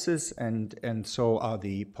analysis, and so are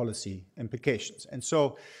the policy implications. And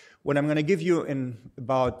so what I'm going to give you in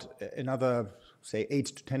about another, say, 8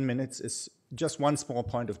 to 10 minutes is just one small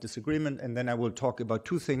point of disagreement, and then I will talk about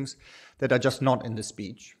 2 things that are just not in the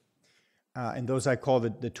speech. And those I call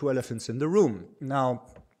the 2 elephants in the room. Now,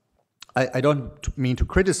 I don't mean to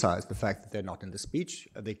criticize the fact that they're not in the speech.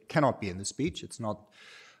 They cannot be in the speech. It's not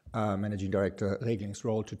Managing Director Regling's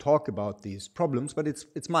role to talk about these problems, but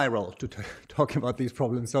it's my role to talk about these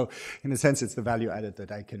problems. So in a sense, it's the value added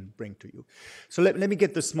that I can bring to you. So let me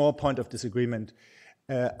get the small point of disagreement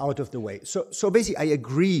out of the way. So basically, I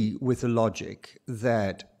agree with the logic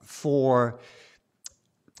that for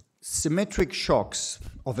symmetric shocks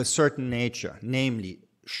of a certain nature, namely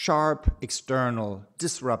sharp external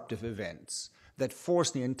disruptive events that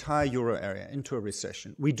force the entire euro area into a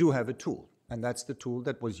recession, we do have a tool. And that's the tool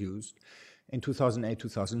that was used in 2008,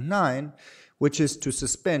 2009, which is to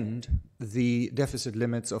suspend the deficit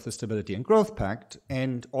limits of the Stability and Growth Pact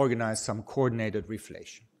and organize some coordinated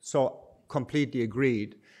reflation. So completely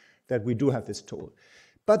agreed that we do have this tool.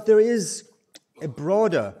 But there is a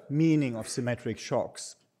broader meaning of symmetric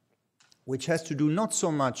shocks, which has to do not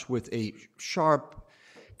so much with a sharp,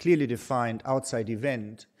 clearly defined outside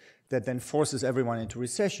event that then forces everyone into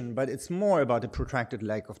recession, but it's more about a protracted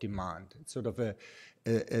lack of demand. It's sort of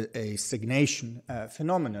a stagnation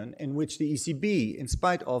phenomenon in which the ECB, in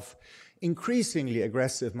spite of increasingly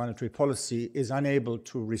aggressive monetary policy, is unable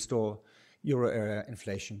to restore euro area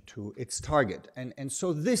inflation to its target. And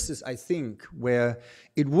so this is, I think, where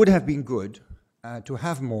it would have been good to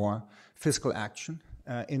have more fiscal action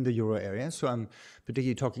in the euro area. So I'm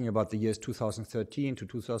particularly talking about the years 2013 to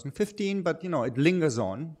 2015, but it lingers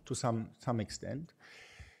on to some extent.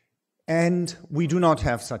 And we do not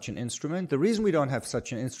have such an instrument. The reason we don't have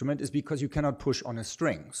such an instrument is because you cannot push on a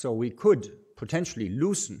string. So we could potentially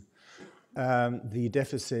loosen the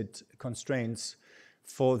deficit constraints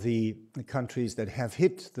for the countries that have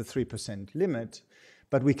hit the 3% limit,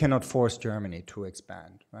 but we cannot force Germany to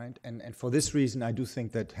expand, right? And for this reason, I do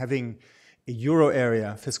think that having a euro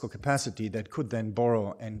area fiscal capacity that could then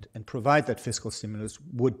borrow and provide that fiscal stimulus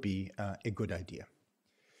would be a good idea.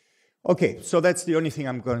 Okay, so that's the only thing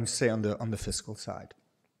I'm going to say on the fiscal side.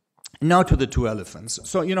 Now to the two elephants.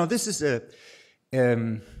 So, this is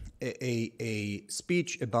a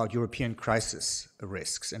speech about European crisis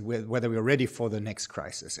risks and whether we're ready for the next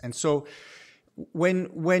crisis. And so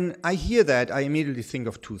when I hear that, I immediately think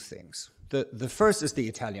of two things. The first is the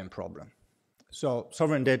Italian problem. So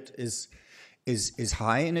sovereign debt is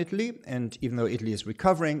high in Italy, and even though Italy is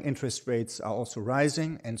recovering, interest rates are also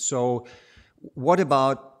rising. And so what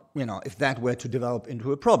about if that were to develop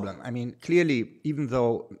into a problem? I mean, clearly, even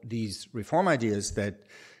though these reform ideas that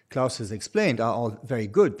Klaus has explained are all very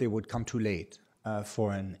good, they would come too late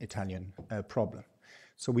for an Italian problem.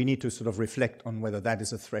 So we need to sort of reflect on whether that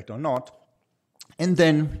is a threat or not. And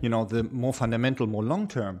then, the more fundamental, more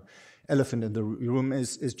long-term elephant in the room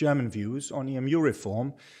is German views on EMU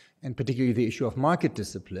reform, and particularly the issue of market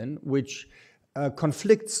discipline, which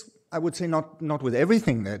conflicts, I would say, not with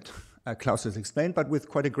everything that Klaus has explained, but with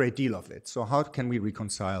quite a great deal of it. So how can we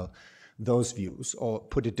reconcile those views? Or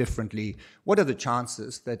put it differently, what are the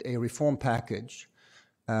chances that a reform package,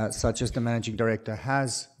 such as the managing director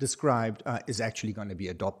has described, is actually going to be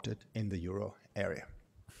adopted in the euro area?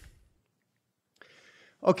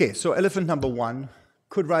 Okay, so elephant number one,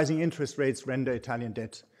 could rising interest rates render Italian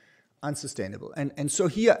debt unsustainable? And so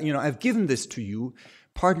here, I've given this to you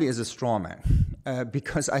partly as a straw man,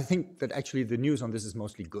 because I think that actually the news on this is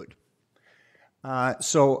mostly good.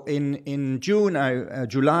 So in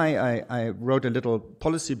July, I wrote a little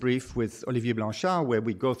policy brief with Olivier Blanchard where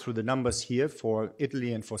we go through the numbers here for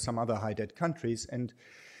Italy and for some other high debt countries. And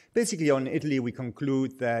basically on Italy, we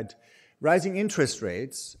conclude that rising interest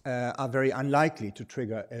rates are very unlikely to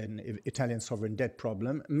trigger an Italian sovereign debt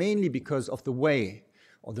problem, mainly because of the way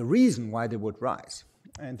or the reason why they would rise.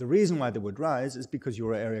 And the reason why they would rise is because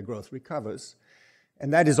euro area growth recovers.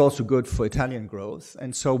 And that is also good for Italian growth,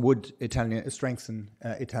 and so would strengthen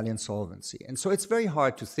Italian solvency. And so it's very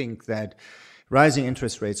hard to think that rising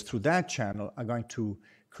interest rates through that channel are going to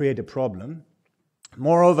create a problem.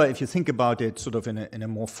 Moreover, if you think about it sort of in a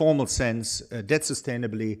more formal sense, debt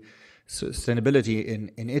sustainability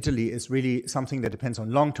in Italy is really something that depends on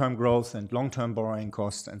long-term growth and long-term borrowing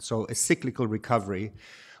costs. And so a cyclical recovery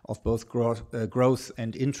of both growth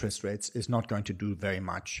and interest rates is not going to do very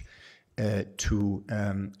much to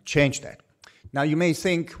change that. Now you may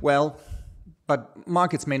think, well, but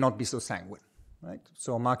markets may not be so sanguine, right?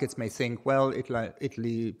 So markets may think, well,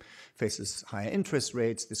 Italy faces higher interest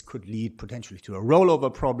rates. This could lead potentially to a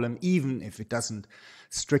rollover problem, even if it doesn't,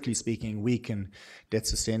 strictly speaking, weaken debt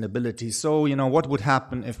sustainability. So, what would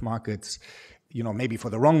happen if markets, maybe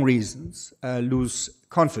for the wrong reasons, lose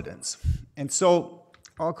confidence? And so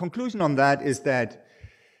our conclusion on that is that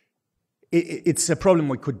it's a problem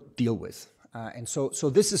we could deal with. And so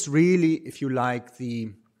this is really, if you like,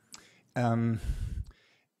 here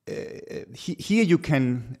you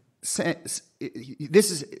can sense,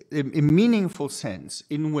 this is a meaningful sense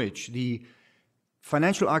in which the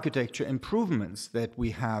financial architecture improvements that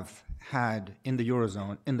we have had in the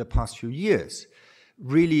Eurozone in the past few years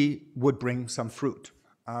really would bring some fruit.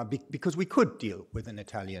 Because we could deal with an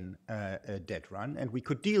Italian debt run, and we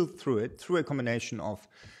could deal through a combination of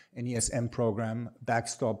an ESM program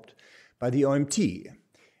backstopped by the OMT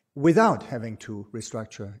without having to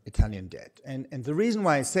restructure Italian debt. And the reason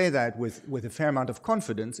why I say that with a fair amount of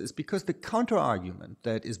confidence is because the counter-argument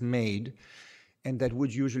that is made and that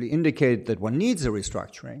would usually indicate that one needs a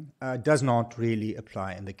restructuring does not really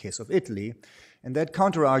apply in the case of Italy. And that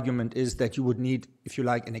counter-argument is that you would need, if you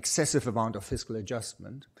like, an excessive amount of fiscal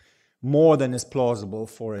adjustment, more than is plausible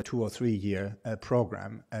for a 2 or 3 year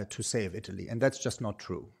program to save Italy. And that's just not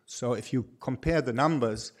true. So if you compare the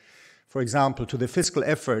numbers, for example, to the fiscal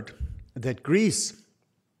effort that Greece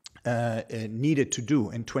needed to do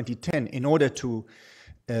in 2010 in order to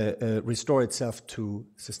restore itself to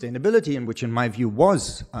sustainability, and which in my view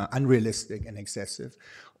was unrealistic and excessive,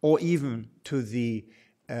 or even to the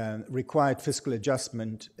required fiscal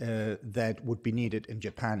adjustment that would be needed in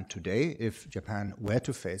Japan today if Japan were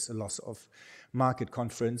to face a loss of market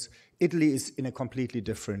confidence, Italy is in a completely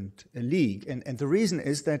different league. And the reason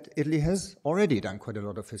is that Italy has already done quite a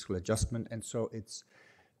lot of fiscal adjustment, and so its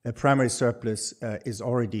primary surplus is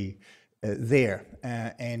already there.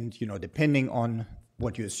 And, depending on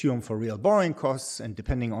what you assume for real borrowing costs, and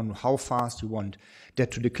depending on how fast you want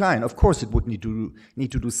debt to decline, of course it would need to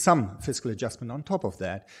do some fiscal adjustment on top of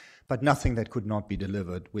that, but nothing that could not be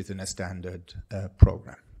delivered within a standard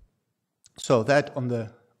program. So that on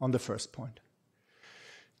the first point.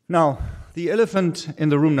 Now, the elephant in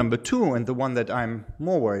the room number 2, and the one that I'm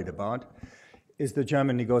more worried about, is the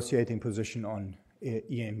German negotiating position on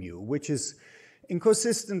EMU, which is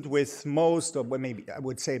inconsistent with most, or maybe I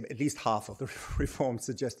would say at least half of the reforms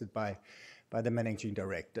suggested by the managing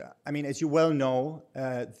director. I mean, as you well know,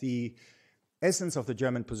 the essence of the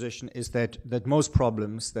German position is that most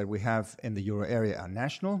problems that we have in the euro area are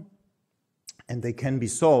national, and they can be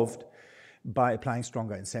solved by applying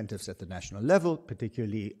stronger incentives at the national level,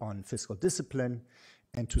 particularly on fiscal discipline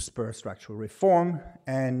and to spur structural reform,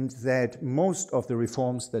 and that most of the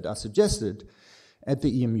reforms that are suggested at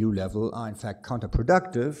the EMU level are in fact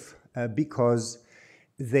counterproductive because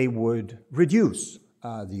they would reduce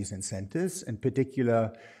these incentives, in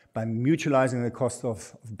particular by mutualizing the cost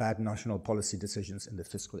of bad national policy decisions in the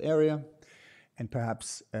fiscal area, and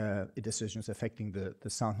perhaps decisions affecting the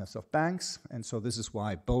soundness of banks. And so this is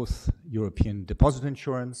why both European deposit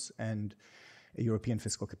insurance and European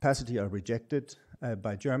fiscal capacity are rejected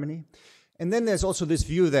by Germany. And then there's also this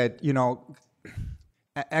view that, you know,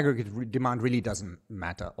 aggregate demand really doesn't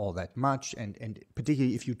matter all that much, and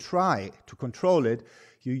particularly if you try to control it,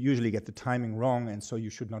 you usually get the timing wrong, and so you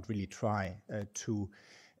should not really try to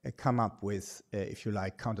come up with, if you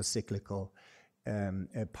like, counter-cyclical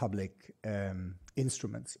public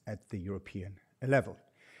instruments at the European level.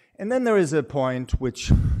 And then there is a point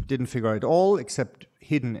which didn't figure at all, except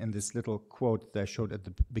hidden in this little quote that I showed at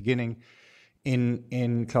the beginning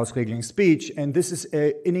in Klaus Regling's speech, and this is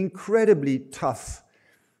an incredibly tough,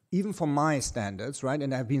 even for my standards, right,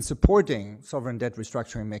 and I've been supporting sovereign debt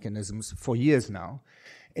restructuring mechanisms for years now,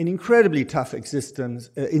 an incredibly tough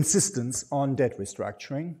insistence on debt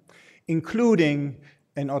restructuring, including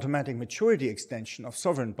an automatic maturity extension of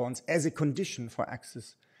sovereign bonds as a condition for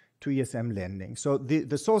access to ESM lending. So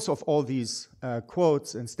the source of all these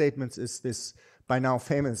quotes and statements is this by now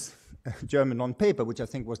famous German non-paper, which I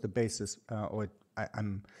think was the basis,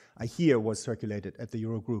 I hear was circulated at the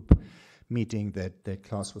Eurogroup meeting that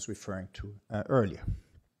Klaus was referring to earlier.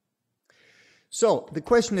 So the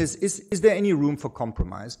question is there any room for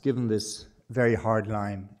compromise given this very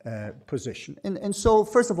hardline position? And so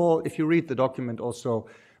first of all, if you read the document also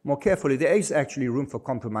more carefully, there is actually room for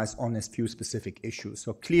compromise on a few specific issues.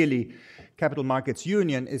 So clearly, Capital Markets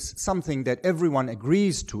Union is something that everyone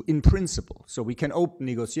agrees to in principle. So we can open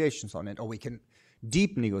negotiations on it, or we can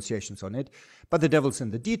deep negotiations on it, but the devil's in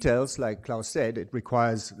the details. Like Klaus said, it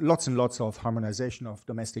requires lots and lots of harmonization of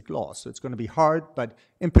domestic laws. So it's going to be hard, but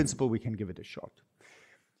in principle, we can give it a shot.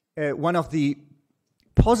 One of the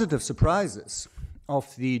positive surprises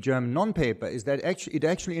of the German non-paper is that it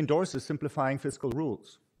actually endorses simplifying fiscal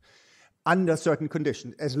rules under certain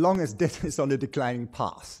conditions, as long as debt is on a declining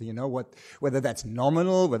path. You know, whether that's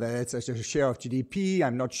nominal, whether it's a share of GDP,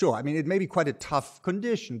 I'm not sure. I mean, it may be quite a tough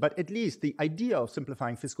condition, but at least the idea of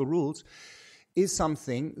simplifying fiscal rules is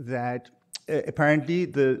something that apparently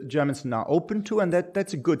the Germans are now open to, and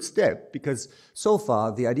that's a good step, because so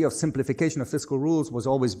far the idea of simplification of fiscal rules was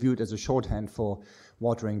always viewed as a shorthand for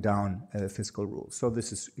watering down fiscal rules. So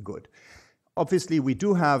this is good. Obviously, we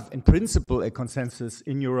do have, in principle, a consensus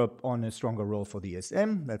in Europe on a stronger role for the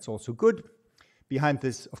ESM. That's also good. Behind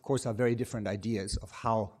this, of course, are very different ideas of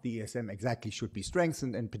how the ESM exactly should be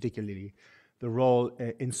strengthened, and particularly the role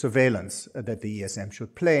in surveillance that the ESM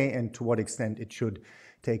should play, and to what extent it should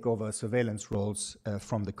take over surveillance roles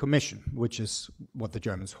from the Commission, which is what the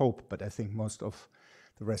Germans hope, but I think most of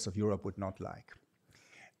the rest of Europe would not like.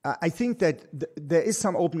 I think that there is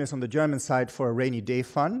some openness on the German side for a rainy day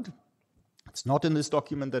fund. It's not in this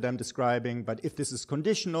document that I'm describing, but if this is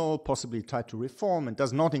conditional, possibly tied to reform, and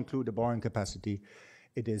does not include a borrowing capacity,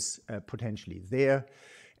 it is potentially there.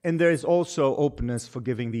 And there is also openness for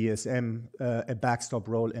giving the ESM a backstop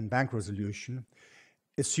role in bank resolution,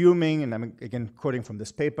 assuming, and I'm again quoting from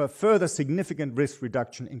this paper, further significant risk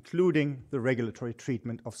reduction, including the regulatory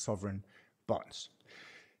treatment of sovereign bonds.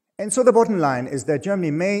 And so the bottom line is that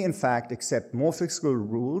Germany may, in fact, accept more flexible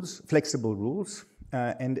rules,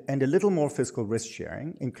 and a little more fiscal risk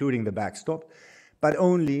sharing, including the backstop, but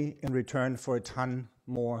only in return for a ton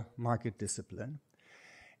more market discipline.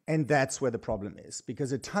 And that's where the problem is,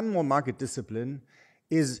 because a ton more market discipline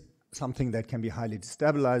is something that can be highly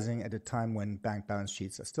destabilizing at a time when bank balance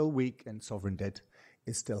sheets are still weak and sovereign debt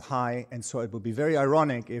is still high. And so it would be very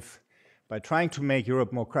ironic if, by trying to make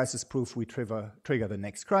Europe more crisis-proof, we trigger the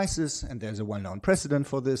next crisis. And there's a well-known precedent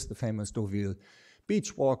for this, the famous Deauville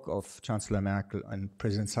beach walk of Chancellor Merkel and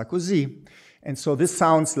President Sarkozy. And so this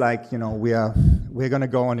sounds like, we're going to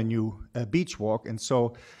go on a new beach walk. And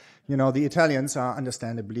so, the Italians are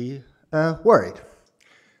understandably worried.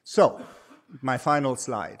 So my final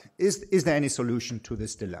slide. Is there any solution to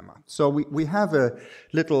this dilemma? So we have a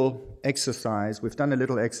little exercise. We've done a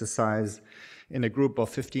little exercise in a group of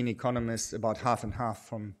 15 economists, about half and half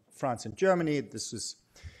from France and Germany. It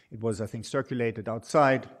was, I think, circulated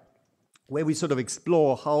outside, where we sort of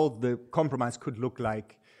explore how the compromise could look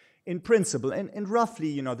like in principle. And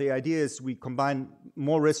roughly, the idea is we combine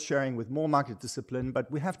more risk sharing with more market discipline, but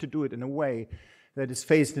we have to do it in a way that is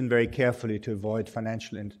phased in very carefully to avoid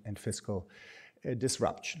financial and fiscal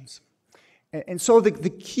disruptions. And so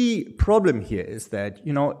the key problem here is that,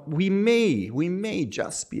 we may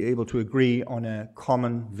just be able to agree on a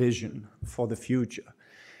common vision for the future.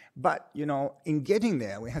 But, in getting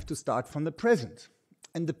there, we have to start from the present.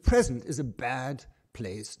 And the present is a bad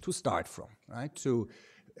place to start from, right? To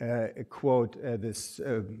quote this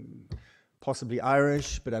possibly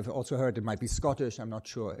Irish, but I've also heard it might be Scottish. I'm not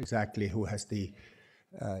sure exactly who has the,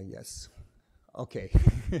 yes. Okay.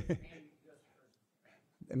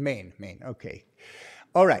 Maine, okay.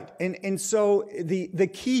 All right, and so the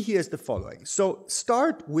key here is the following. So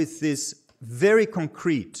start with this very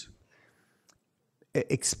concrete,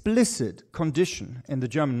 explicit condition in the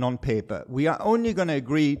German non-paper. We are only going to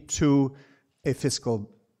agree to a fiscal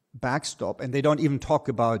backstop, and they don't even talk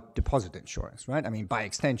about deposit insurance, right? I mean, by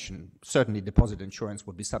extension, certainly deposit insurance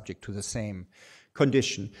would be subject to the same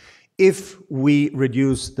condition if we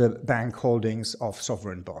reduce the bank holdings of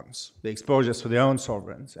sovereign bonds, the exposures for their own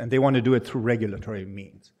sovereigns, and they want to do it through regulatory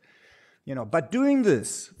means. But doing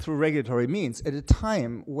this through regulatory means at a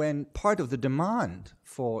time when part of the demand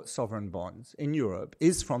for sovereign bonds in Europe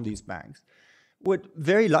is from these banks would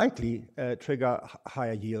very likely trigger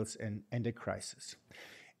higher yields and a crisis.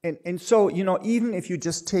 And so, even if you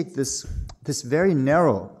just take this very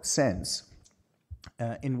narrow sense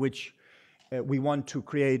in which we want to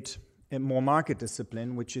create a more market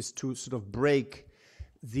discipline, which is to sort of break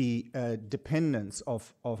the dependence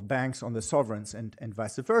of banks on the sovereigns and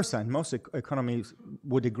vice versa, and most economies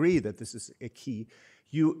would agree that this is a key,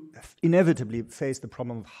 you inevitably face the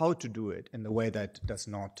problem of how to do it in a way that does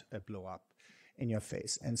not blow up in your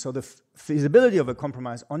face. And so the feasibility of a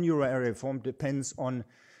compromise on euro area reform depends on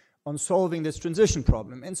solving this transition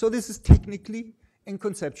problem. And so this is technically and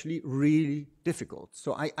conceptually really difficult.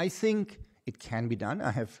 So I think it can be done.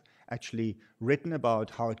 I have actually written about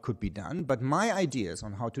how it could be done, but my ideas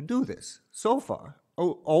on how to do this so far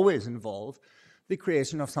always involve the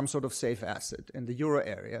creation of some sort of safe asset in the euro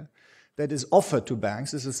area that is offered to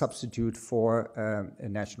banks as a substitute for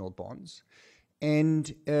national bonds,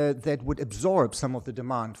 and that would absorb some of the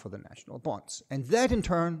demand for the national bonds. And that in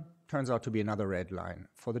turn turns out to be another red line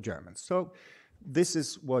for the Germans. So this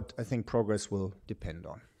is what I think progress will depend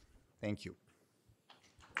on. Thank you.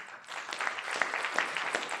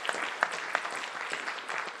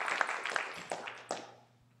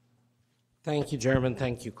 Thank you, German.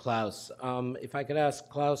 Thank you, Klaus. If I could ask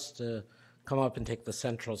Klaus to come up and take the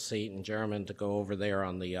central seat, and German to go over there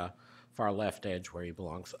on the far left edge where he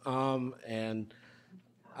belongs.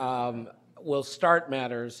 We'll start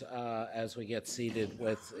matters as we get seated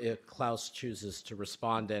with, if Klaus chooses to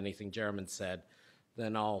respond to anything German said,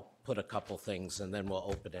 then I'll put a couple things and then we'll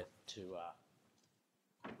open it to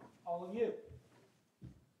all of you.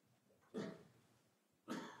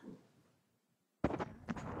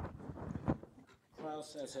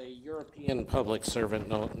 Klaus, as a European public servant,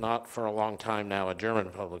 not for a long time now, a German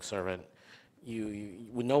public servant,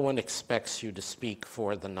 no one expects you to speak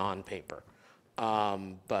for the non-paper.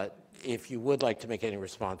 But if you would like to make any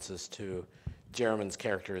responses to German's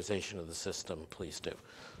characterization of the system, please do.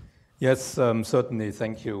 Yes, certainly.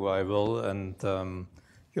 Thank you. I will. And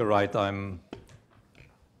you're right. I'm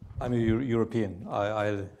a European.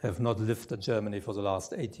 I have not lived in Germany for the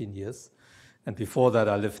last 18 years. And before that,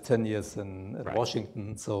 I lived 10 years in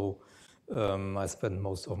Washington. So I spent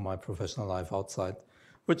most of my professional life outside,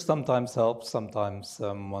 which sometimes helps. Sometimes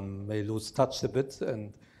one may lose touch a bit.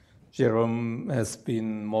 And Jerome has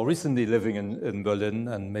been more recently living in Berlin,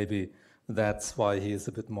 and maybe that's why he is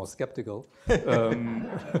a bit more skeptical.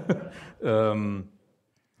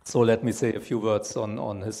 So let me say a few words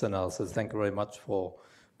on his analysis. Thank you very much for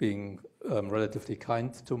being relatively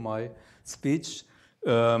kind to my speech.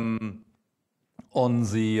 On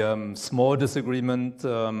the small disagreement,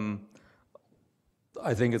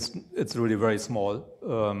 I think it's really very small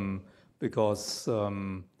because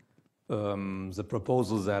the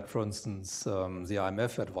proposal that, for instance, the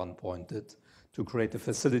IMF at one point did to create a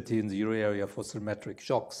facility in the euro area for symmetric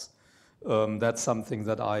shocks That's something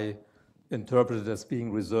that I interpreted as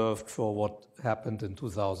being reserved for what happened in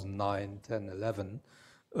 2009, 10, 11.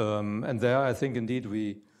 And there, I think, indeed,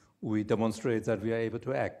 we demonstrate that we are able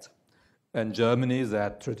to act. And Germany,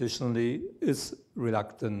 that traditionally is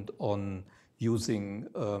reluctant on using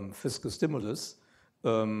fiscal stimulus,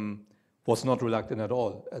 was not reluctant at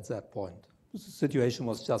all at that point. The situation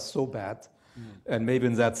was just so bad. And maybe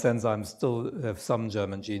in that sense, I'm still have some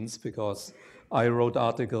German genes, because I wrote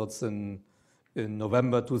articles in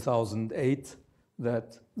November 2008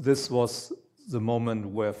 that this was the moment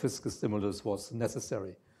where fiscal stimulus was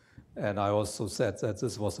necessary. And I also said that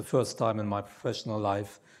this was the first time in my professional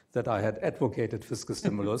life that I had advocated fiscal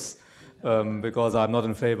stimulus, because I'm not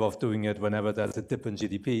in favor of doing it whenever there's a dip in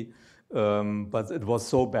GDP. But it was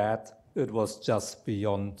so bad, it was just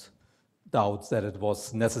beyond doubt that it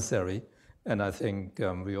was necessary. And I think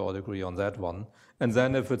we all agree on that one. And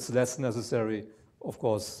then if it's less necessary, of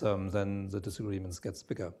course, then the disagreements gets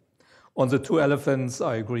bigger. On the two elephants,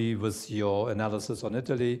 I agree with your analysis on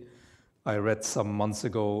Italy. I read some months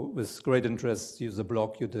ago with great interest the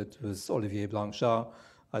blog you did with Olivier Blanchard.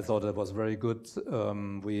 I thought it was very good.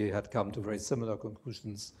 We had come to very similar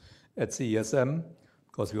conclusions at the ESM,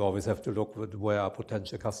 because we always have to look at where are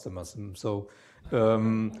potential customers. And so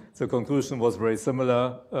the conclusion was very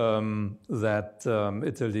similar, that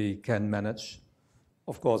Italy can manage.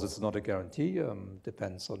 Of course, it's not a guarantee.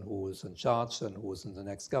 Depends on who is in charge and who is in the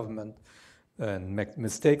next government. And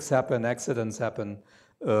mistakes happen, accidents happen.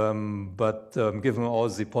 But given all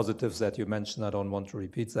the positives that you mentioned, I don't want to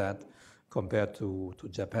repeat that, compared to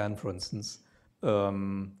Japan, for instance, it's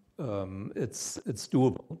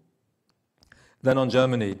doable. Then on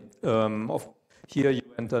Germany, here you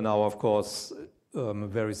enter now, of course, a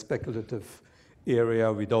very speculative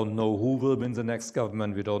area. We don't know who will win the next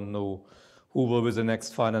government. We don't know who will be the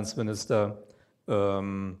next finance minister.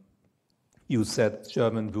 You said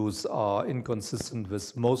German views are inconsistent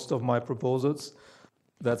with most of my proposals.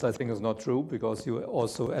 That, I think, is not true, because you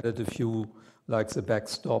also added a few, like the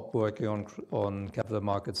backstop, working on capital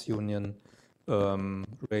markets union,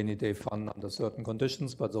 rainy day fund under certain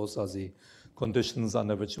conditions, but those are the conditions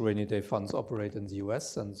under which rainy day funds operate in the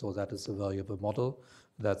US, and so that is a valuable model.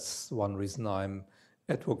 That's one reason I'm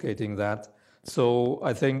advocating that. So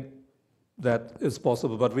I think that is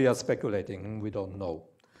possible, but we are speculating, we don't know.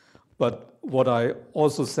 But what I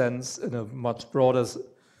also sense in a much broader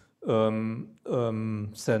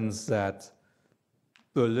sense, that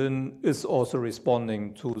Berlin is also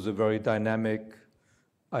responding to the very dynamic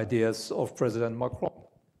ideas of President Macron.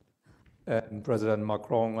 And President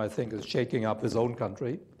Macron, I think, is shaking up his own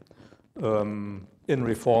country in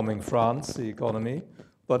reforming France, the economy,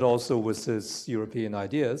 but also with his European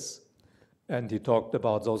ideas. And he talked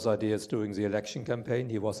about those ideas during the election campaign.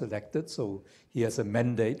 He was elected, so he has a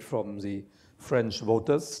mandate from the French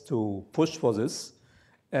voters to push for this.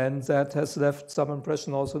 And that has left some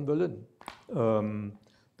impression also in Berlin.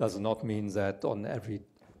 Does not mean that on every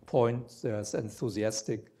point there's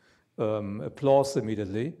enthusiastic applause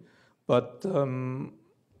immediately. But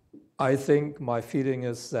I think my feeling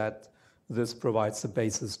is that this provides a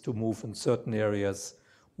basis to move in certain areas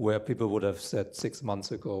where people would have said 6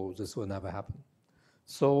 months ago, this will never happen.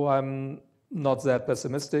 So I'm not that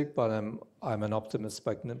pessimistic, but I'm an optimist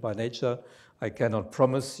by nature. I cannot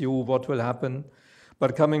promise you what will happen.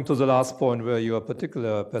 But coming to the last point where you are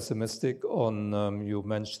particularly pessimistic on, you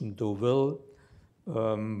mentioned Deauville,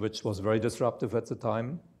 which was very disruptive at the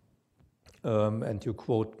time. And you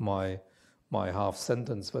quote my half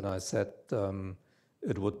sentence when I said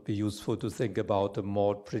it would be useful to think about a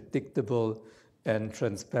more predictable and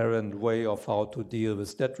transparent way of how to deal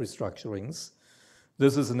with debt restructurings.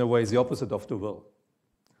 This is in a way the opposite of Deauville,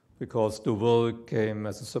 because Deauville came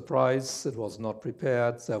as a surprise. It was not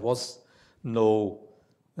prepared. There was no,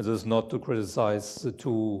 this is not to criticize the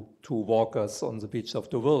two walkers on the beach of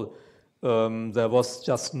Deauville. There was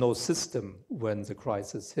just no system when the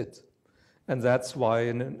crisis hit. And that's why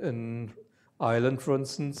in Ireland, for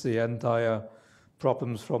instance, the entire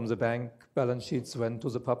problems from the bank balance sheets went to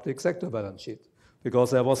the public sector balance sheet,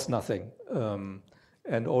 because there was nothing.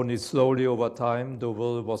 And only slowly over time,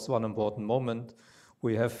 Deauville was one important moment.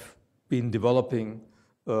 We have been developing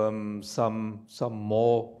some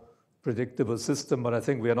more predictable system, but I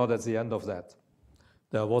think we are not at the end of that.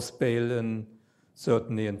 There was bail-in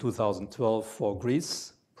certainly in 2012 for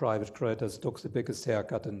Greece. Private creditors took the biggest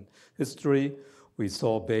haircut in history. We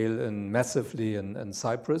saw bail-in massively in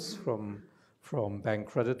Cyprus from bank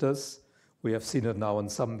creditors. We have seen it now in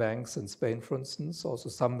some banks in Spain, for instance, also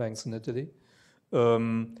some banks in Italy.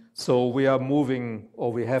 So we are moving,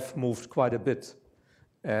 or we have moved quite a bit.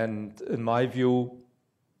 And in my view,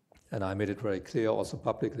 And I made it very clear also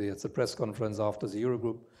publicly at the press conference after the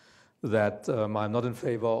Eurogroup that I'm not in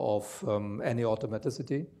favor of any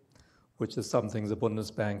automaticity, which is something the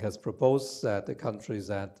Bundesbank has proposed, that a country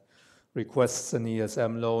that requests an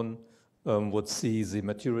ESM loan would see the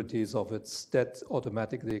maturities of its debt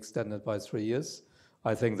automatically extended by 3 years.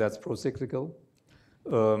 I think that's pro-cyclical,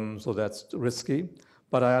 so that's risky.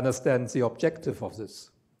 But I understand the objective of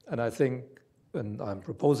this. And I think, and I'm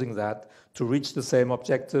proposing that, to reach the same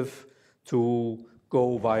objective, to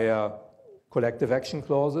go via collective action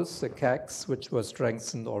clauses, the CACs, which were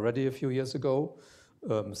strengthened already a few years ago.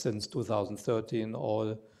 Since 2013,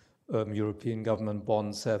 all European government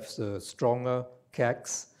bonds have the stronger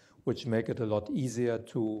CACs, which make it a lot easier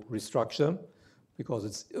to restructure because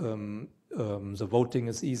it's, the voting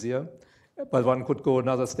is easier. But one could go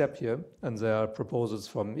another step here, and there are proposals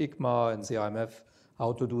from ICMA and the IMF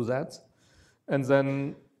how to do that. And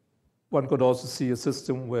then one could also see a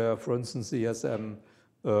system where, for instance, the ESM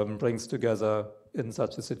brings together in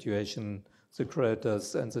such a situation the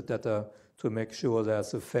creditors and the debtor to make sure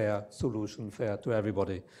there's a fair solution, fair to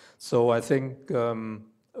everybody. So I think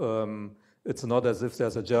it's not as if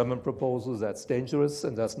there's a German proposal that's dangerous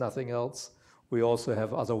and there's nothing else. We also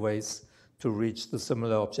have other ways to reach the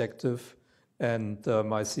similar objective. And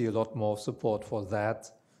I see a lot more support for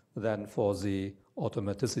that than for the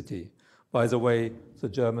automaticity. By the way, the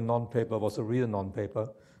German non-paper was a real non-paper.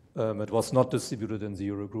 It was not distributed in the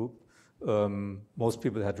Eurogroup. Most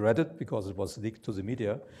people had read it because it was leaked to the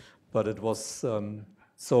media, but it was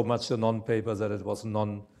so much a non-paper that it was a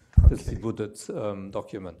non-distributed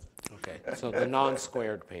document. Okay, so the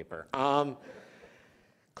non-squared paper.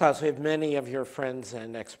 Klaus, we have many of your friends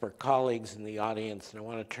and expert colleagues in the audience, and I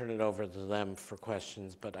want to turn it over to them for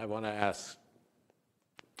questions, but I want to ask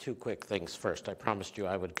two quick things first. I promised you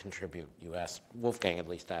I would contribute. You asked, Wolfgang at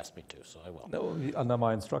least asked me to, so I will. No, under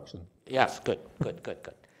my instruction. Yes, good.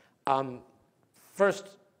 First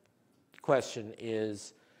question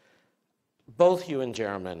is, both you and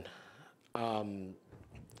Jeremy, to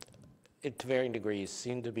varying degrees,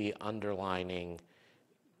 seem to be underlining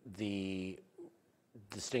the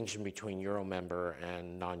distinction between Euro member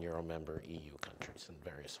and non-Euro member EU countries in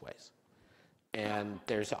various ways. And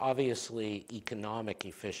there's obviously economic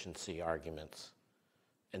efficiency arguments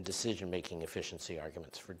and decision-making efficiency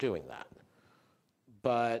arguments for doing that.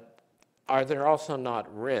 But are there also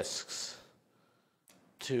not risks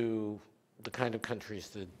to the kind of countries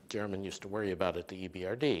that German used to worry about at the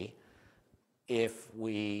EBRD if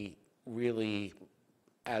we really,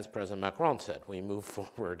 as President Macron said, we move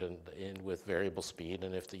forward with variable speed,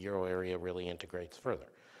 and if the euro area really integrates further?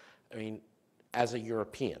 I mean, as a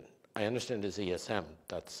European, I understand as ESM,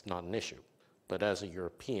 that's not an issue, but as a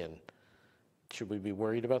European, should we be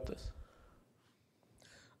worried about this?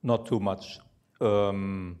 Not too much.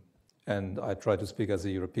 And I try to speak as a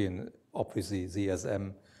European. Obviously, the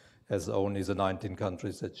ESM has only the 19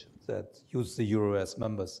 countries that use the euro as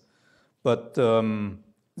members. But the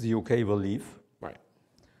UK will leave. Right.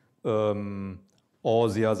 All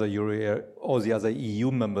the other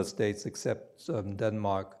EU member states, except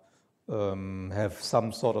Denmark, have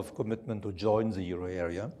some sort of commitment to join the euro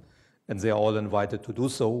area, and they are all invited to do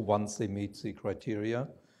so once they meet the criteria.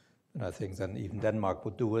 And I think then even Denmark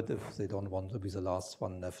would do it if they don't want to be the last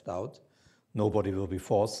one left out. Nobody will be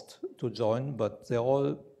forced to join, but they're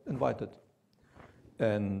all invited.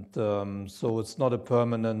 And so it's not a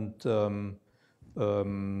permanent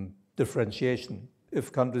differentiation.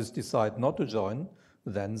 If countries decide not to join,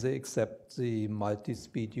 then they accept the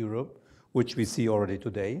multi-speed Europe, which we see already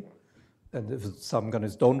today. And if some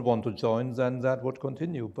countries don't want to join, then that would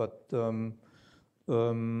continue. But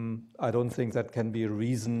I don't think that can be a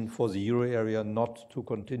reason for the euro area not to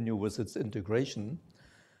continue with its integration.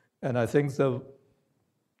 And I think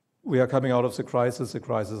we are coming out of the crisis. The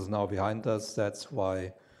crisis is now behind us. That's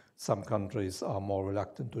why some countries are more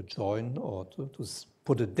reluctant to join or to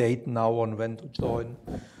put a date now on when to join.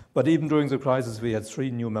 But even during the crisis, we had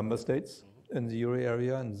 3 new member states in the euro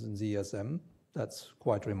area and in the ESM. That's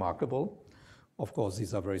quite remarkable. Of course,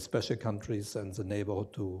 these are very special countries, and the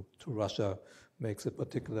neighborhood to Russia makes it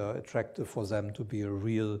particularly attractive for them to be a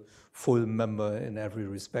real full member in every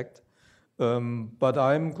respect. But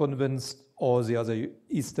I'm convinced all the other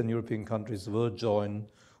Eastern European countries will join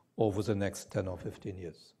over the next 10 or 15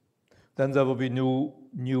 years. Then there will be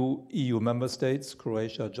new EU member states.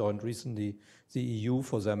 Croatia joined recently the EU.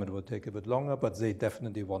 For them, it will take a bit longer, but they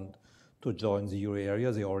definitely want to join the euro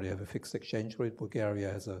area. They already have a fixed exchange rate.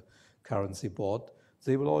 Bulgaria has a currency board.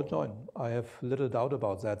 They will all join. I have little doubt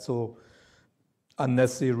about that. So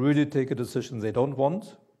unless they really take a decision they don't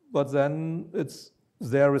want, but then it's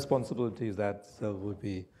their responsibility that there will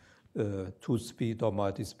be two-speed or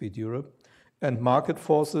multi-speed Europe. And market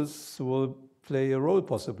forces will play a role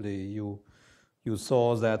possibly. You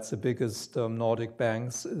saw that the biggest Nordic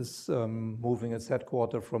banks is moving its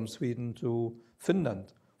headquarters from Sweden to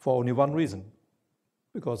Finland for only one reason,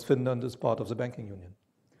 because Finland is part of the banking union.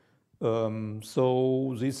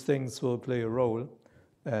 So these things will play a role,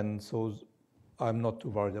 and so I'm not too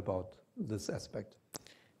worried about this aspect.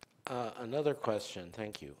 Another question,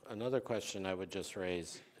 thank you. Another question I would just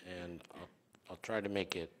raise, and I'll try to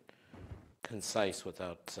make it concise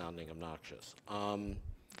without sounding obnoxious.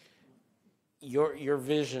 Your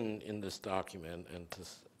vision in this document,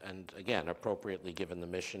 and again, appropriately given the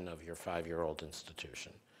mission of your 5-year-old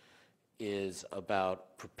institution, is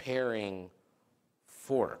about preparing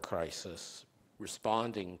for a crisis,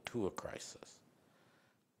 responding to a crisis.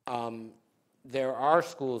 There are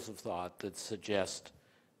schools of thought that suggest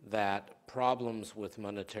that problems with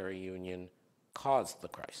monetary union caused the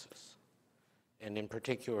crisis. And in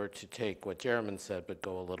particular, to take what Jeremy said, but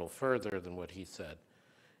go a little further than what he said,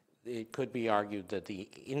 it could be argued that the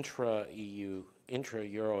intra-EU,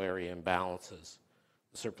 intra-Euro area imbalances,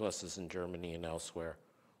 the surpluses in Germany and elsewhere,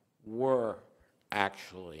 were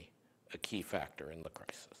actually a key factor in the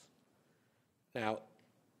crisis. Now,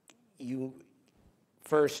 you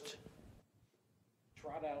first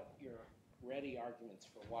trot out your ready arguments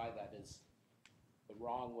for why that is the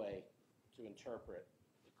wrong way to interpret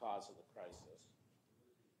the cause of the crisis.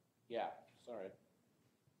 Yeah, sorry.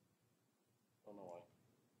 Don't know why.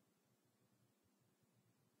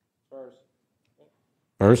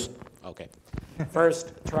 First? Okay.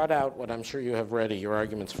 First, trot out what I'm sure you have ready, your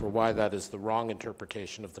arguments for why that is the wrong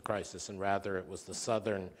interpretation of the crisis, and rather it was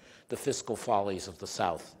the fiscal follies of the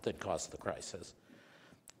South that caused the crisis.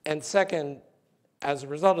 And second, as a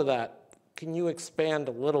result of that, can you expand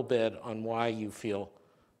a little bit on why you feel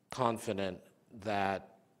confident that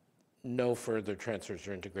no further transfers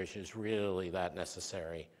or integration is really that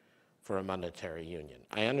necessary for a monetary union?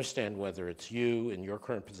 I understand whether it's you in your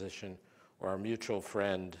current position or our mutual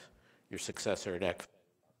friend, your successor at ECFIN,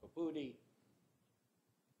 Marco Butti,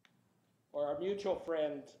 or our mutual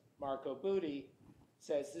friend, Marco Butti,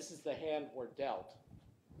 says this is the hand we're dealt.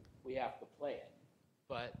 We have to play it.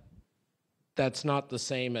 But that's not the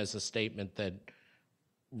same as a statement that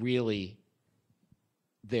really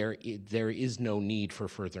there is no need for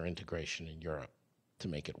further integration in Europe to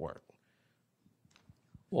make it work.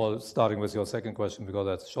 Well, starting with your second question, because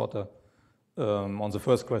that's shorter. On the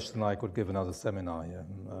first question, I could give another seminar here.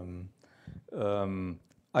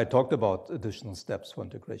 I talked about additional steps for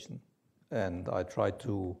integration, and I tried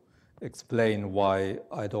to explain why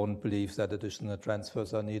I don't believe that additional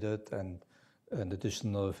transfers are needed and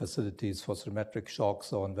additional facilities for symmetric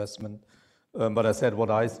shocks or investment. But I said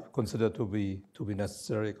what I consider to be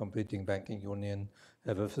necessary: completing banking union,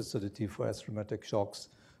 have a facility for asymmetric shocks,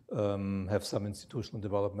 have some institutional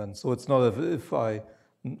development. So it's not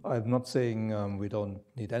I'm not saying we don't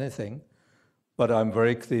need anything, but I'm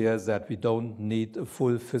very clear that we don't need a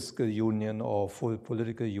full fiscal union or full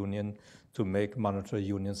political union to make monetary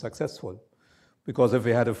union successful. Because if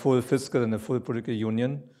we had a full fiscal and a full political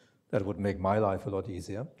union, that would make my life a lot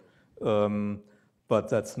easier. But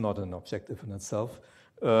that's not an objective in itself.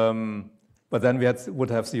 But then we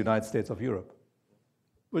would have the United States of Europe,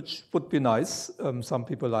 which would be nice. Some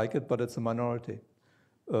people like it, but it's a minority.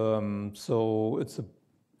 So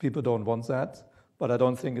people don't want that, but I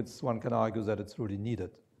don't think one can argue that it's really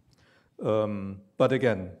needed. But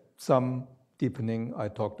again, some deepening, I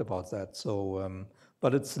talked about that. So,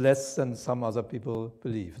 but it's less than some other people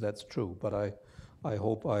believe. That's true. But I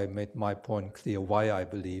hope I made my point clear why I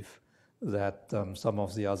believe that some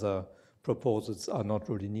of the other proposals are not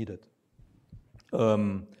really needed.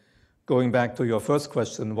 Going back to your first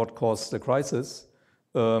question, what caused the crisis?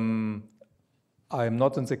 I'm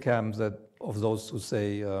not in the camp of those who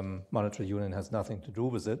say monetary union has nothing to do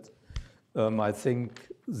with it. I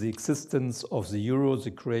think the existence of the euro,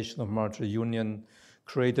 the creation of monetary union,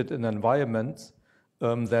 created an environment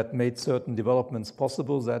that made certain developments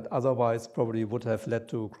possible that otherwise probably would have led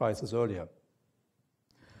to a crisis earlier.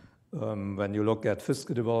 When you look at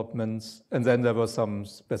fiscal developments, and then there were some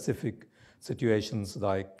specific situations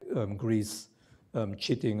like Greece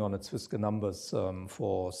cheating on its fiscal numbers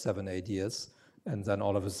for 7-8 years, and then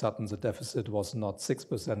all of a sudden the deficit was not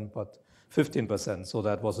 6% but 15%. So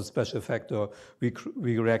that was a special factor. We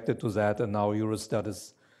reacted to that, and now Eurostat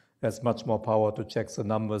has much more power to check the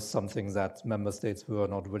numbers, something that member states were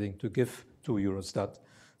not willing to give to Eurostat.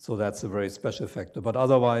 So that's a very special factor. But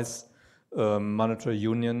otherwise, monetary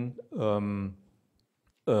union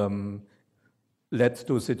led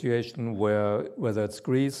to a situation where, whether it's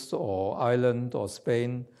Greece or Ireland or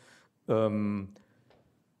Spain,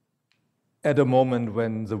 at a moment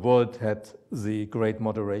when the world had the great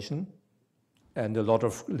moderation and a lot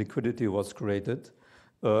of liquidity was created.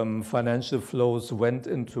 Financial flows went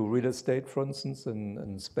into real estate, for instance,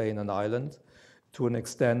 in Spain and Ireland, to an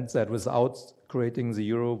extent that without creating the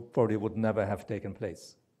euro probably would never have taken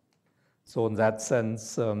place. So in that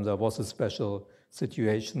sense, there was a special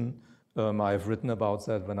situation. I've written about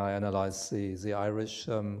that when I analyzed the Irish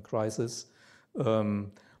crisis.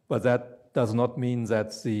 But that does not mean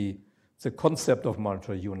that the concept of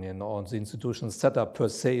monetary union or the institutional setup per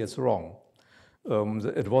se is wrong.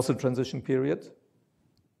 It was a transition period.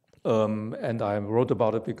 And I wrote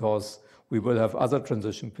about it because we will have other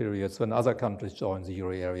transition periods when other countries join the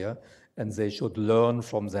euro area, and they should learn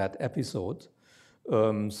from that episode.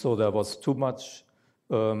 So there was too much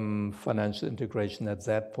financial integration at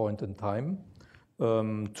that point in time,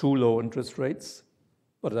 too low interest rates,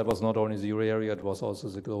 but that was not only the euro area, it was also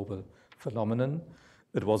the global phenomenon.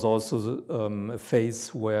 It was also a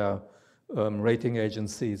phase where rating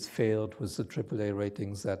agencies failed with the AAA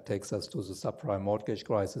ratings. That takes us to the subprime mortgage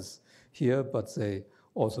crisis here, but they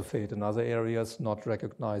also failed in other areas, not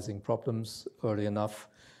recognizing problems early enough.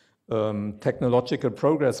 Technological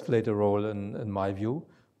progress played a role in my view,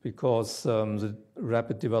 because the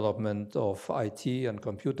rapid development of IT and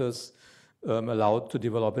computers allowed to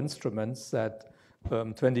develop instruments that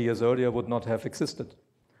 20 years earlier would not have existed.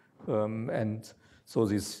 And so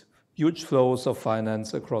these huge flows of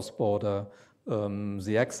finance across border,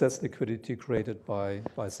 the excess liquidity created by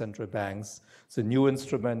central banks, the new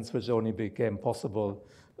instruments which only became possible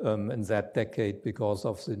in that decade because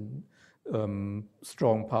of the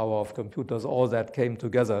strong power of computers, all that came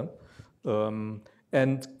together.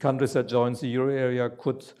 And countries that joined the euro area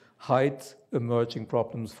could hide emerging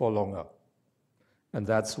problems for longer. And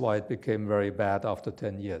that's why it became very bad after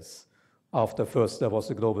 10 years. After first there was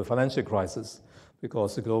the global financial crisis,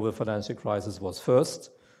 because the global financial crisis was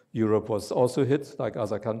first. Europe was also hit like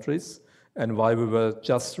other countries. And while we were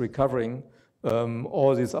just recovering,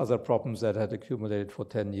 all these other problems that had accumulated for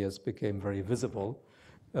 10 years became very visible.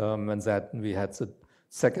 And that we had the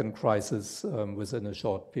second crisis within a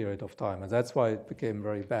short period of time. And that's why it became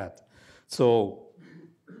very bad. So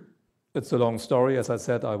it's a long story. As I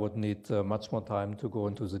said, I would need much more time to go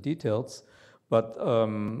into the details. But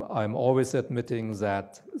I'm always admitting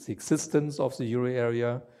that the existence of the euro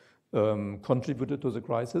area contributed to the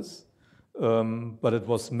crisis, but it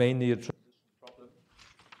was mainly a transition problem.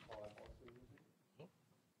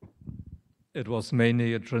 It was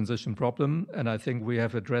mainly a transition problem, and I think we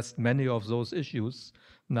have addressed many of those issues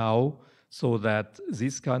now, so that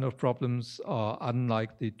these kind of problems are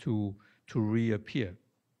unlikely to reappear.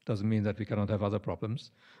 Doesn't mean that we cannot have other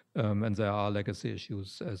problems. And there are legacy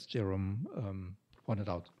issues, as Jerome pointed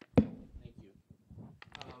out. Thank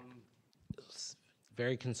you.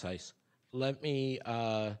 Very concise. Let me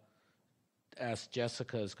ask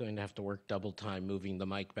Jessica is going to have to work double time moving the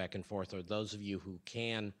mic back and forth, or those of you who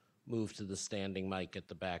can move to the standing mic at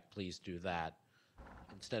the back, please do that.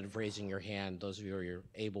 Instead of raising your hand, those of you who are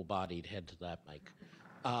able-bodied, head to that mic,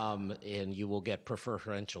 and you will get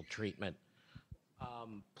preferential treatment.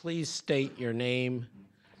 Please state your name,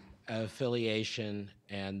 affiliation,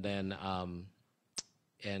 and then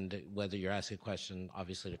and whether you're asking a question,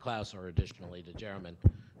 obviously to Klaus or additionally to Jeremy.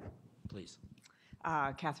 Please.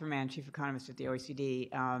 Catherine Mann, Chief Economist at the OECD,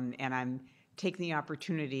 and I'm taking the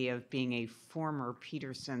opportunity of being a former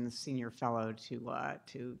Peterson Senior Fellow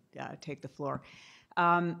to take the floor.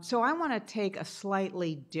 So I want to take a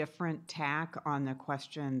slightly different tack on the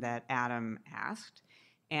question that Adam asked,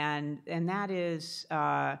 and that is,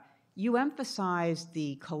 you emphasized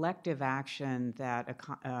the collective action that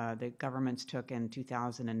the governments took in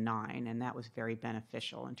 2009, and that was very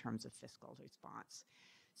beneficial in terms of fiscal response.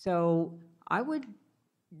 So I would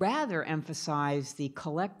rather emphasize the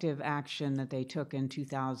collective action that they took in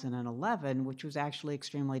 2011, which was actually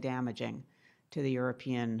extremely damaging to the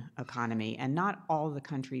European economy, and not all the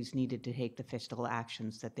countries needed to take the fiscal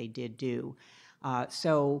actions that they did do.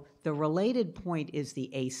 So the related point is the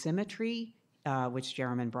asymmetry, which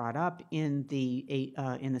Jeremy brought up in the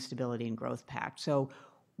Stability and Growth Pact. So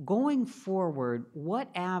going forward, what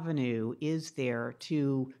avenue is there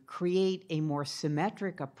to create a more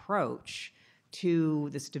symmetric approach to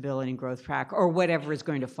the Stability and Growth Pact, or whatever is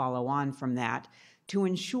going to follow on from that, to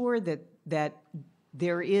ensure that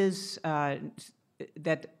there is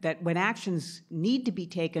that when actions need to be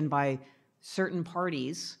taken by certain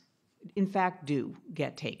parties, in fact, do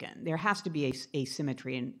get taken. There has to be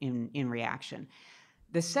asymmetry in reaction.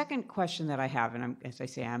 The second question that I have, and as I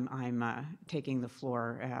say, I'm taking the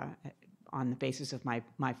floor on the basis of my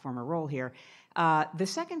former role here. The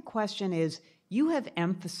second question is, you have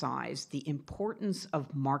emphasized the importance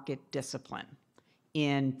of market discipline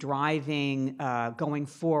in driving going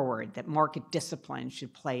forward, that market discipline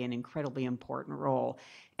should play an incredibly important role.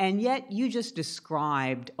 And yet you just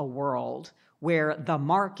described a world where the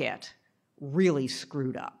market really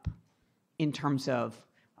screwed up in terms of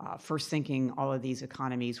first thinking all of these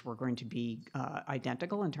economies were going to be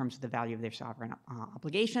identical in terms of the value of their sovereign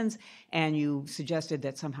obligations, and you suggested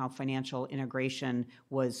that somehow financial integration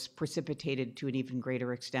was precipitated to an even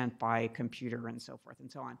greater extent by computer and so forth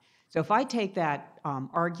and so on. So if I take that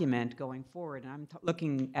argument going forward, and I'm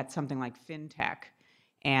looking at something like fintech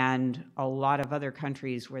and a lot of other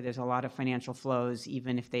countries where there's a lot of financial flows,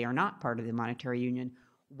 even if they are not part of the monetary union,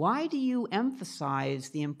 why do you emphasize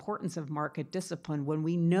the importance of market discipline when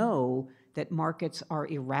we know that markets are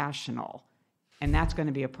irrational? And that's going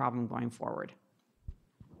to be a problem going forward.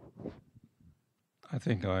 I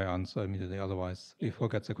think I answer immediately, otherwise we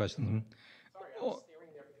forget the question. Sorry, I was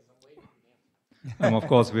staring there because I'm waiting for the answer. Of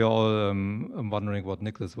course, we're all wondering what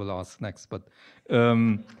Nicholas will ask next. But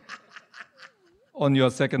on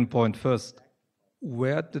your second point first,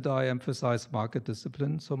 where did I emphasize market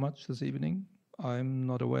discipline so much this evening? I'm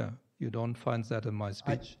not aware. You don't find that in my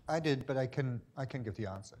speech. I did, but I can give the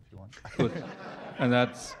answer if you want. Good. And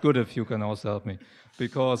that's good if you can also help me.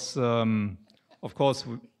 Because, of course,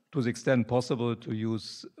 to the extent possible to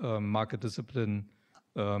use market discipline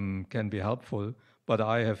can be helpful. But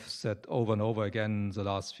I have said over and over again the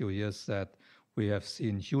last few years that we have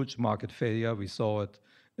seen huge market failure. We saw it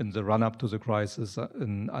in the run-up to the crisis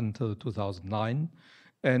until 2009.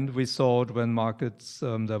 And we saw it when markets,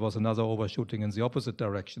 there was another overshooting in the opposite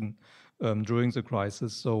direction during the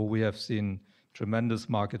crisis. So we have seen tremendous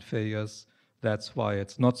market failures. That's why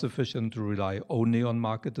it's not sufficient to rely only on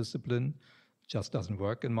market discipline. It just doesn't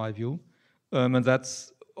work in my view. And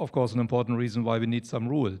that's, of course, an important reason why we need some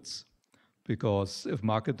rules. Because if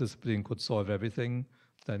market discipline could solve everything,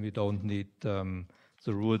 then we don't need the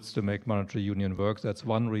rules to make monetary union work. That's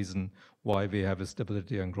one reason why we have a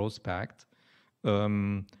Stability and Growth Pact.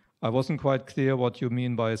 I wasn't quite clear what you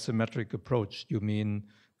mean by a symmetric approach. You mean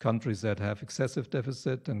countries that have excessive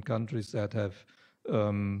deficit and countries that have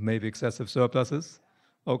maybe excessive surpluses?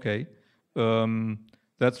 Okay,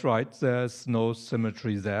 that's right. There's no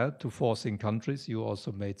symmetry there to forcing countries. You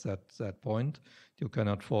also made that point. You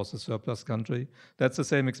cannot force a surplus country. That's the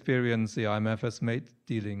same experience the IMF has made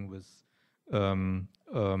dealing with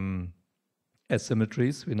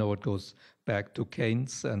asymmetries. We know it goes back to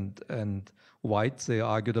Keynes and White. They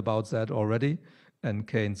argued about that already, and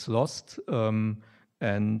Keynes lost.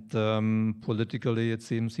 Politically, it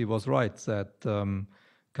seems he was right that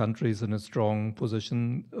countries in a strong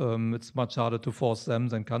position, it's much harder to force them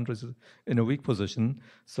than countries in a weak position.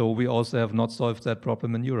 So we also have not solved that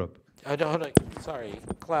problem in Europe. Sorry,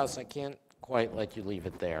 Klaus, I can't quite let you leave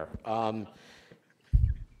it there.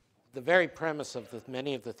 The very premise of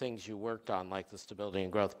many of the things you worked on, like the Stability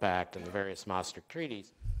and Growth Pact and the various Maastricht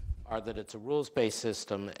treaties, are that it's a rules-based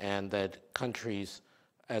system and that countries,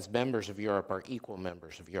 as members of Europe, are equal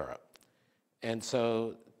members of Europe. And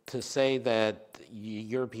so to say that the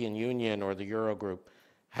European Union or the Eurogroup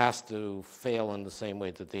has to fail in the same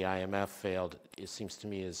way that the IMF failed, it seems to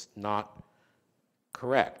me is not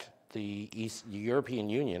correct. The European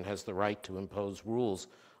Union has the right to impose rules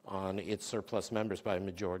on its surplus members by a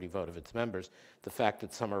majority vote of its members. The fact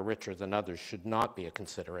that some are richer than others should not be a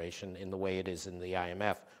consideration in the way it is in the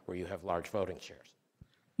IMF, where you have large voting shares.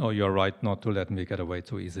 No, you're right not to let me get away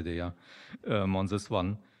too easily on this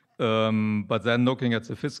one. But then looking at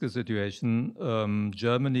the fiscal situation,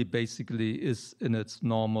 Germany basically is in its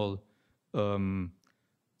normal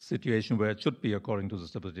situation where it should be according to the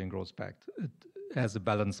Stability and Growth Pact. It has a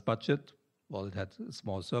balanced budget. Well, it had a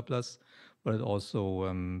small surplus, but it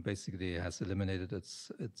also basically has eliminated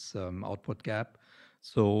its output gap.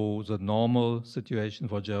 So the normal situation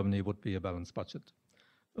for Germany would be a balanced budget.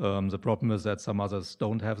 The problem is that some others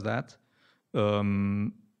don't have that.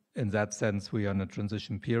 In that sense, we are in a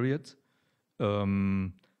transition period.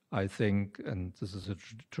 I think, and this is a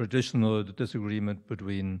traditional disagreement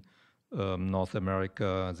between North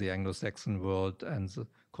America, the Anglo-Saxon world, and the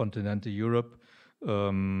continental Europe,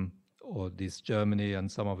 or at least Germany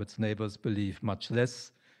and some of its neighbors believe much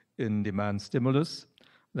less in demand stimulus.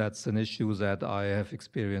 That's an issue that I have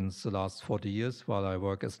experienced the last 40 years while I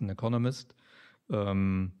work as an economist.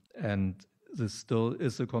 And this still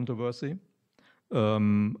is a controversy.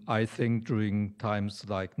 I think during times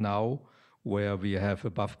like now, where we have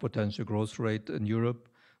above potential growth rate in Europe,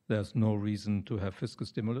 there's no reason to have fiscal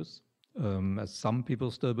stimulus, as some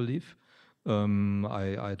people still believe.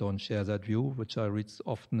 I don't share that view, which I read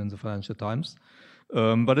often in the Financial Times.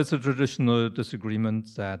 But it's a traditional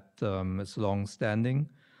disagreement that is long-standing,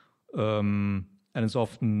 and it's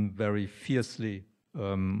often very fiercely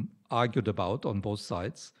argued about on both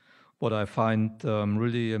sides. What I find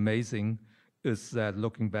really amazing is that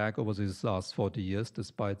looking back over these last 40 years,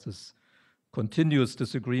 despite this continuous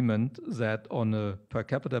disagreement, that on a per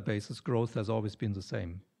capita basis, growth has always been the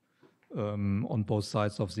same on both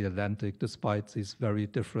sides of the Atlantic, despite these very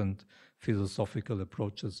different philosophical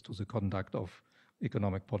approaches to the conduct of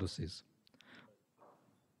economic policies.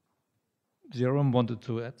 Jerome wanted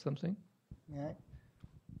to add something? Yeah.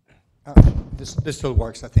 This still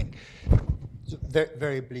works, I think. So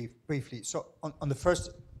very briefly. So on the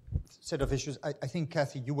first set of issues, I think,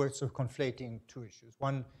 Kathy, you were sort of conflating two issues.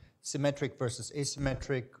 One, symmetric versus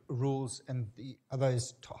asymmetric rules, and the other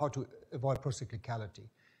is how to avoid procyclicality.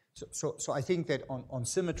 So I think that on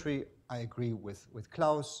symmetry, I agree with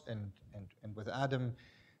Klaus and with Adam.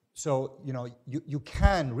 So, you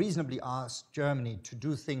can reasonably ask Germany to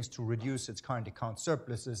do things to reduce its current account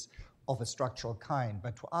surpluses of a structural kind,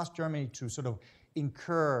 but to ask Germany to sort of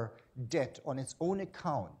incur debt on its own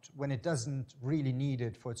account when it doesn't really need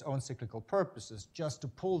it for its own cyclical purposes, just to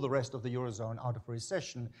pull the rest of the Eurozone out of a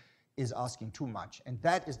recession, is asking too much. And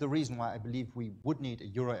that is the reason why I believe we would need a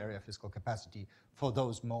Euro area fiscal capacity for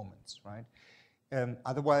those moments, right?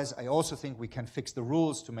 Otherwise, I also think we can fix the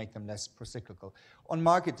rules to make them less procyclical. On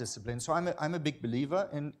market discipline, so I'm a big believer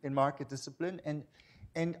in market discipline,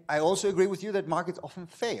 and I also agree with you that markets often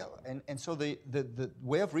fail. And so the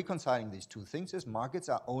way of reconciling these two things is markets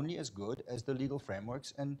are only as good as the legal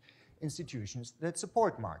frameworks and institutions that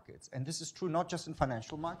support markets. And this is true not just in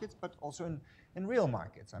financial markets, but also in real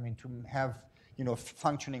markets. I mean, to have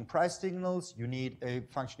functioning price signals, you need a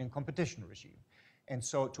functioning competition regime. And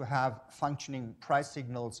so to have functioning price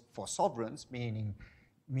signals for sovereigns, meaning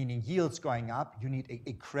yields going up, you need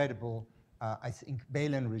a credible, I think,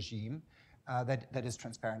 bail-in regime that is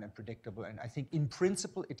transparent and predictable. And I think in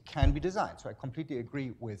principle, it can be designed. So I completely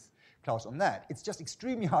agree with Klaus on that. It's just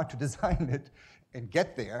extremely hard to design it and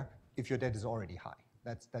get there if your debt is already high.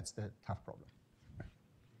 That's the tough problem.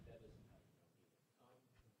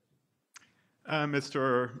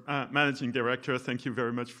 Mr. Managing Director, thank you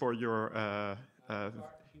very much for your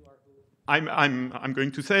I'm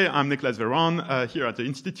going to say I'm Nicolas Veron here at the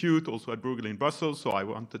Institute, also at Bruegel in Brussels. So I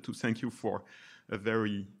wanted to thank you for a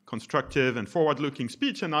very constructive and forward-looking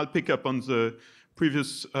speech. And I'll pick up on the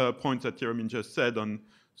previous point that Jeremy just said on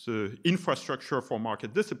the infrastructure for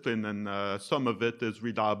market discipline, and some of it is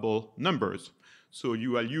reliable numbers. So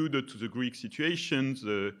you alluded to the Greek situation,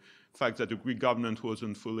 the fact that the Greek government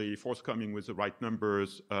wasn't fully forthcoming with the right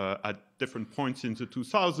numbers at different points in the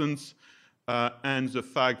 2000s. And the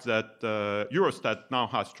fact that Eurostat now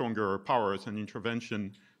has stronger powers and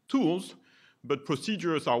intervention tools, but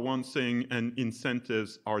procedures are one thing and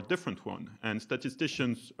incentives are a different one. And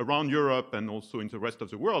statisticians around Europe and also in the rest of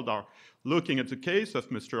the world are looking at the case of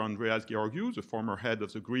Mr. Andreas Georgiou, the former head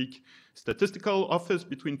of the Greek Statistical Office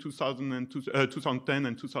between 2010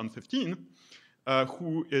 and 2015,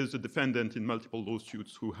 who is a defendant in multiple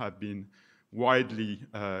lawsuits who have been widely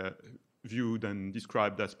viewed and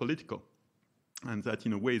described as political. And that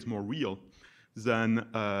in a way is more real than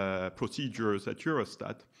procedures at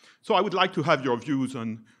Eurostat. So I would like to have your views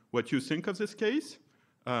on what you think of this case,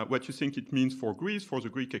 what you think it means for Greece, for the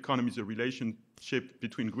Greek economy, the relationship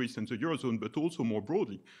between Greece and the Eurozone, but also more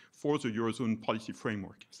broadly for the Eurozone policy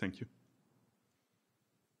framework. Thank you.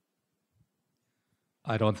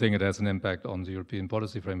 I don't think it has an impact on the European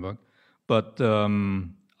policy framework, but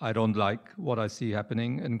I don't like what I see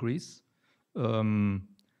happening in Greece.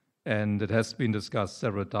 And it has been discussed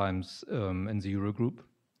several times in the Eurogroup.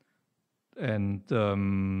 And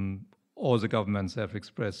all the governments have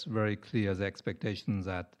expressed very clear the expectation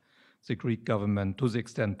that the Greek government, to the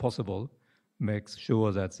extent possible, makes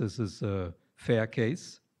sure that this is a fair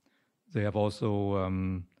case. They have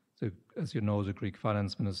also, as you know, the Greek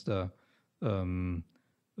finance minister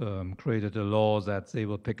created a law that they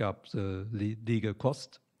will pick up the legal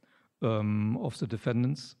cost of the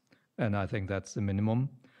defendants. And I think that's the minimum.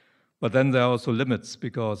 But then there are also limits,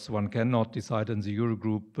 because one cannot decide in the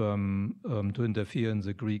Eurogroup to interfere in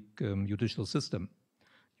the Greek judicial system.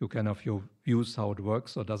 You can have your views how it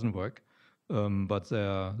works or doesn't work, but there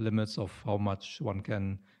are limits of how much one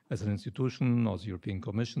can, as an institution or the European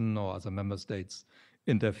Commission or other member states,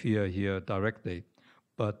 interfere here directly.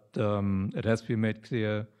 But it has been made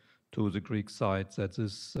clear to the Greek side that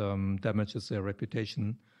this damages their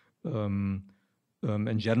reputation in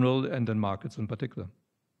general and in markets in particular.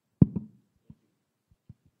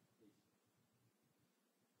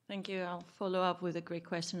 Thank you. I'll follow up with a Greek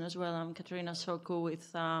question as well. I'm Katerina Sokou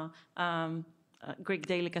with Greek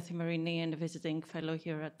Daily Kathimerini and a visiting fellow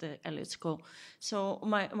here at the Elliott School. So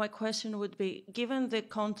my question would be, given the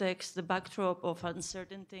context, the backdrop of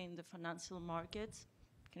uncertainty in the financial markets,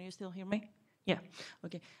 can you still hear me? Yeah,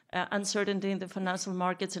 okay. Uncertainty in the financial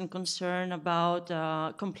markets and concern about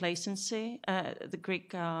complacency. The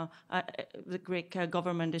Greek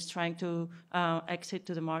government is trying to exit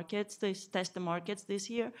to the markets, test the markets this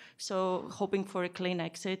year. So hoping for a clean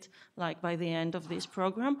exit, like by the end of this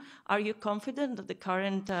program. Are you confident that the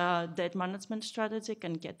current debt management strategy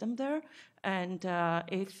can get them there? And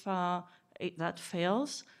if that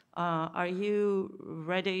fails, are you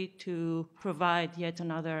ready to provide yet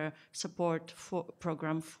another support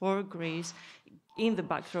program for Greece in the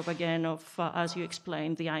backdrop again of, as you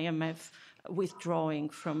explained, the IMF withdrawing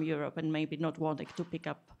from Europe and maybe not wanting to pick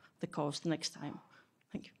up the cost next time?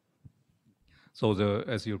 Thank you. So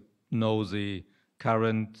as you know, the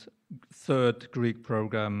current third Greek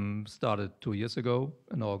program started 2 years ago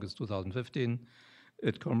in August 2015.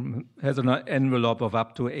 It has an envelope of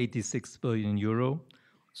up to 86 billion euro.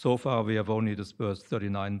 So far, we have only disbursed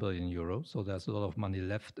 39 billion euros, so there's a lot of money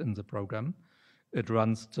left in the program. It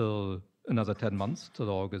runs till another 10 months, till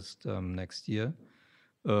August next year.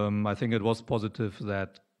 I think it was positive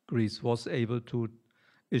that Greece was able to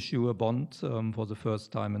issue a bond for the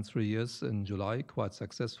first time in 3 years in July, quite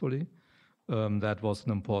successfully. That was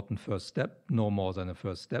an important first step, no more than a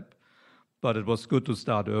first step. But it was good to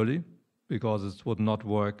start early, because it would not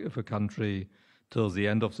work if a country till the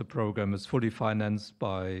end of the program is fully financed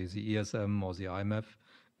by the ESM or the IMF,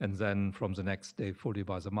 and then from the next day fully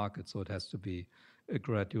by the market. So it has to be a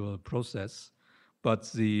gradual process.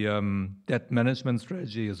 But the debt management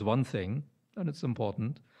strategy is one thing, and it's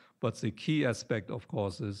important. But the key aspect, of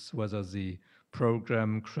course, is whether the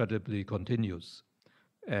program credibly continues.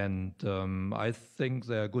 And I think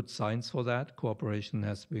there are good signs for that. Cooperation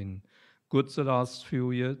has been good the last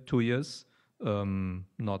 2 years.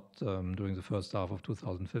 Not during the first half of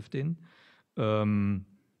 2015.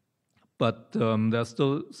 But there's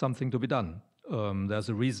still something to be done. There's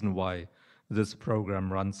a reason why this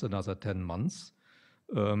program runs another 10 months.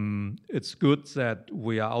 It's good that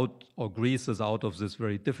we are out, or Greece is out of this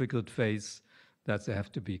very difficult phase, that there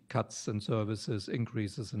have to be cuts in services,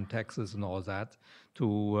 increases in taxes and all that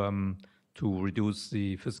to reduce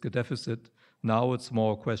the fiscal deficit. Now it's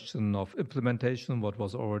more a question of implementation, what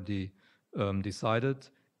was already decided,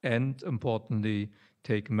 and importantly,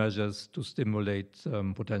 take measures to stimulate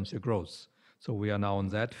potential growth. So we are now in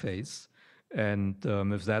that phase. And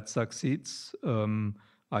if that succeeds,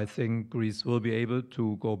 I think Greece will be able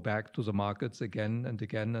to go back to the markets again and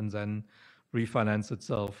again, and then refinance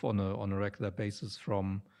itself on a regular basis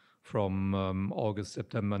from August,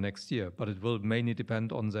 September next year. But it will mainly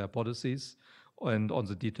depend on their policies and on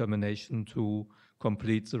the determination to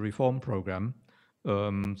complete the reform program.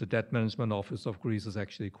 The Debt Management Office of Greece is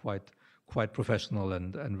actually quite professional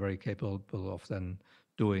and very capable of then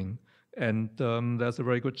doing. And there's a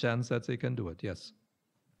very good chance that they can do it, yes.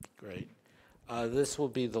 Great. This will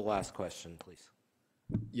be the last question, please.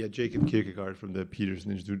 Yeah, Jacob Kierkegaard from the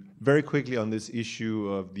Peterson Institute. Very quickly on this issue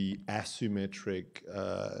of the asymmetric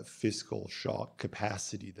fiscal shock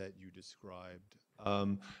capacity that you described.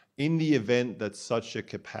 In the event that such a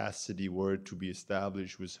capacity were to be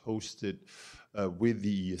established, was hosted with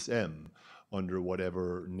the ESM under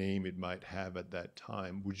whatever name it might have at that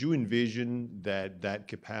time, would you envision that that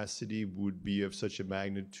capacity would be of such a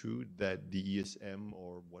magnitude that the ESM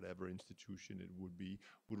or whatever institution it would be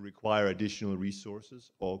would require additional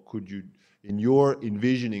resources? Or could you, in your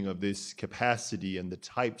envisioning of this capacity and the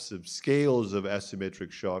types of scales of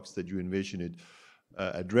asymmetric shocks that you envision it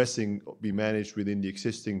addressing, be managed within the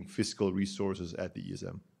existing fiscal resources at the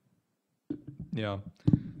ESM? Yeah.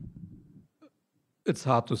 It's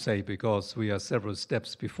hard to say because we are several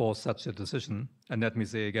steps before such a decision. And let me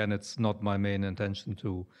say again, it's not my main intention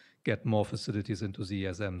to get more facilities into the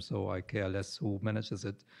ESM, so I care less who manages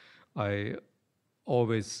it. I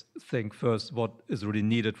always think first what is really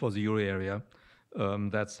needed for the euro area.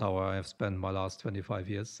 That's how I have spent my last 25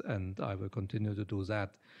 years, and I will continue to do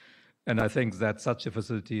that. And I think that such a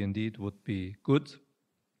facility indeed would be good.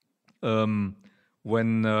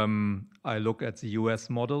 When I look at the US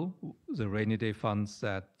model, the rainy day funds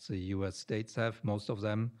that the US states have, most of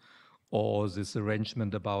them, or this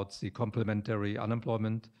arrangement about the complementary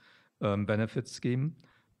unemployment benefit scheme,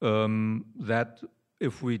 that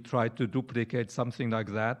if we try to duplicate something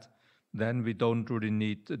like that, then we don't really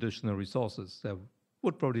need additional resources. There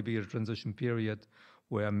would probably be a transition period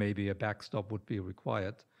where maybe a backstop would be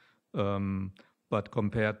required. but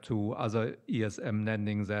compared to other ESM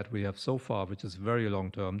lending that we have so far, which is very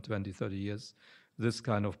long-term, 20, 30 years, this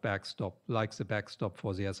kind of backstop, like the backstop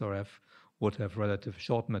for the SRF, would have relative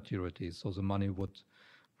short maturities. So the money would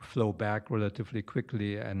flow back relatively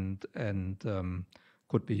quickly and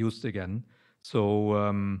could be used again. So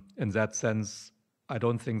in that sense, I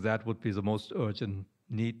don't think that would be the most urgent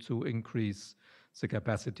need to increase the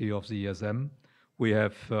capacity of the ESM. We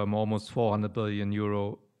have almost 400 billion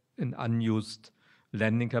euro in unused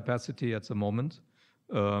lending capacity at the moment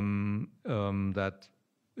that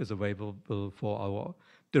is available for our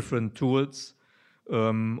different tools.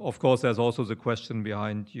 Of course, there's also the question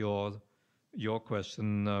behind your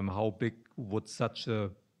question, how big would such a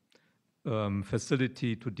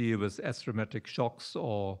facility to deal with asymmetric shocks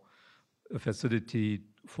or a facility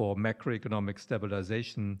for macroeconomic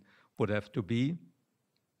stabilization would have to be.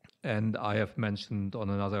 And I have mentioned on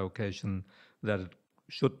another occasion that it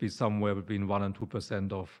should be somewhere between 1% and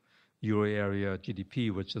 2% of euro area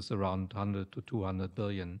GDP, which is around 100 to 200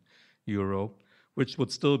 billion euro, which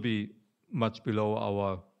would still be much below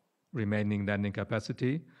our remaining lending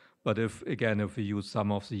capacity. But if we use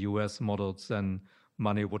some of the US models, then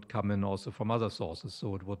money would come in also from other sources.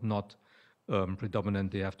 So it would not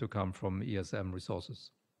predominantly have to come from ESM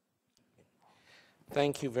resources.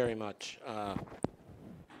 Thank you very much.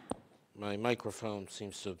 My microphone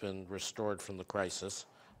seems to have been restored from the crisis.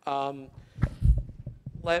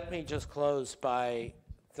 Let me just close by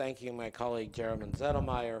thanking my colleague Jeremy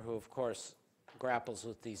Zettelmeyer, who of course grapples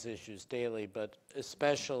with these issues daily, but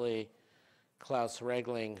especially Klaus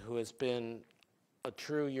Regling, who has been a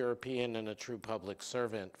true European and a true public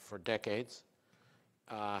servant for decades,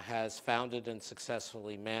 has founded and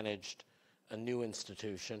successfully managed a new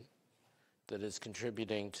institution that is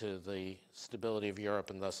contributing to the stability of Europe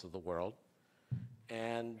and thus of the world.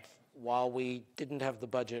 And while we didn't have the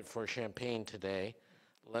budget for champagne today,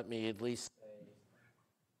 let me at least say,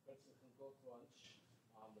 herzlichen Glückwunsch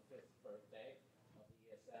on the 5th birthday of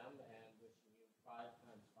the ESM and wishing you 5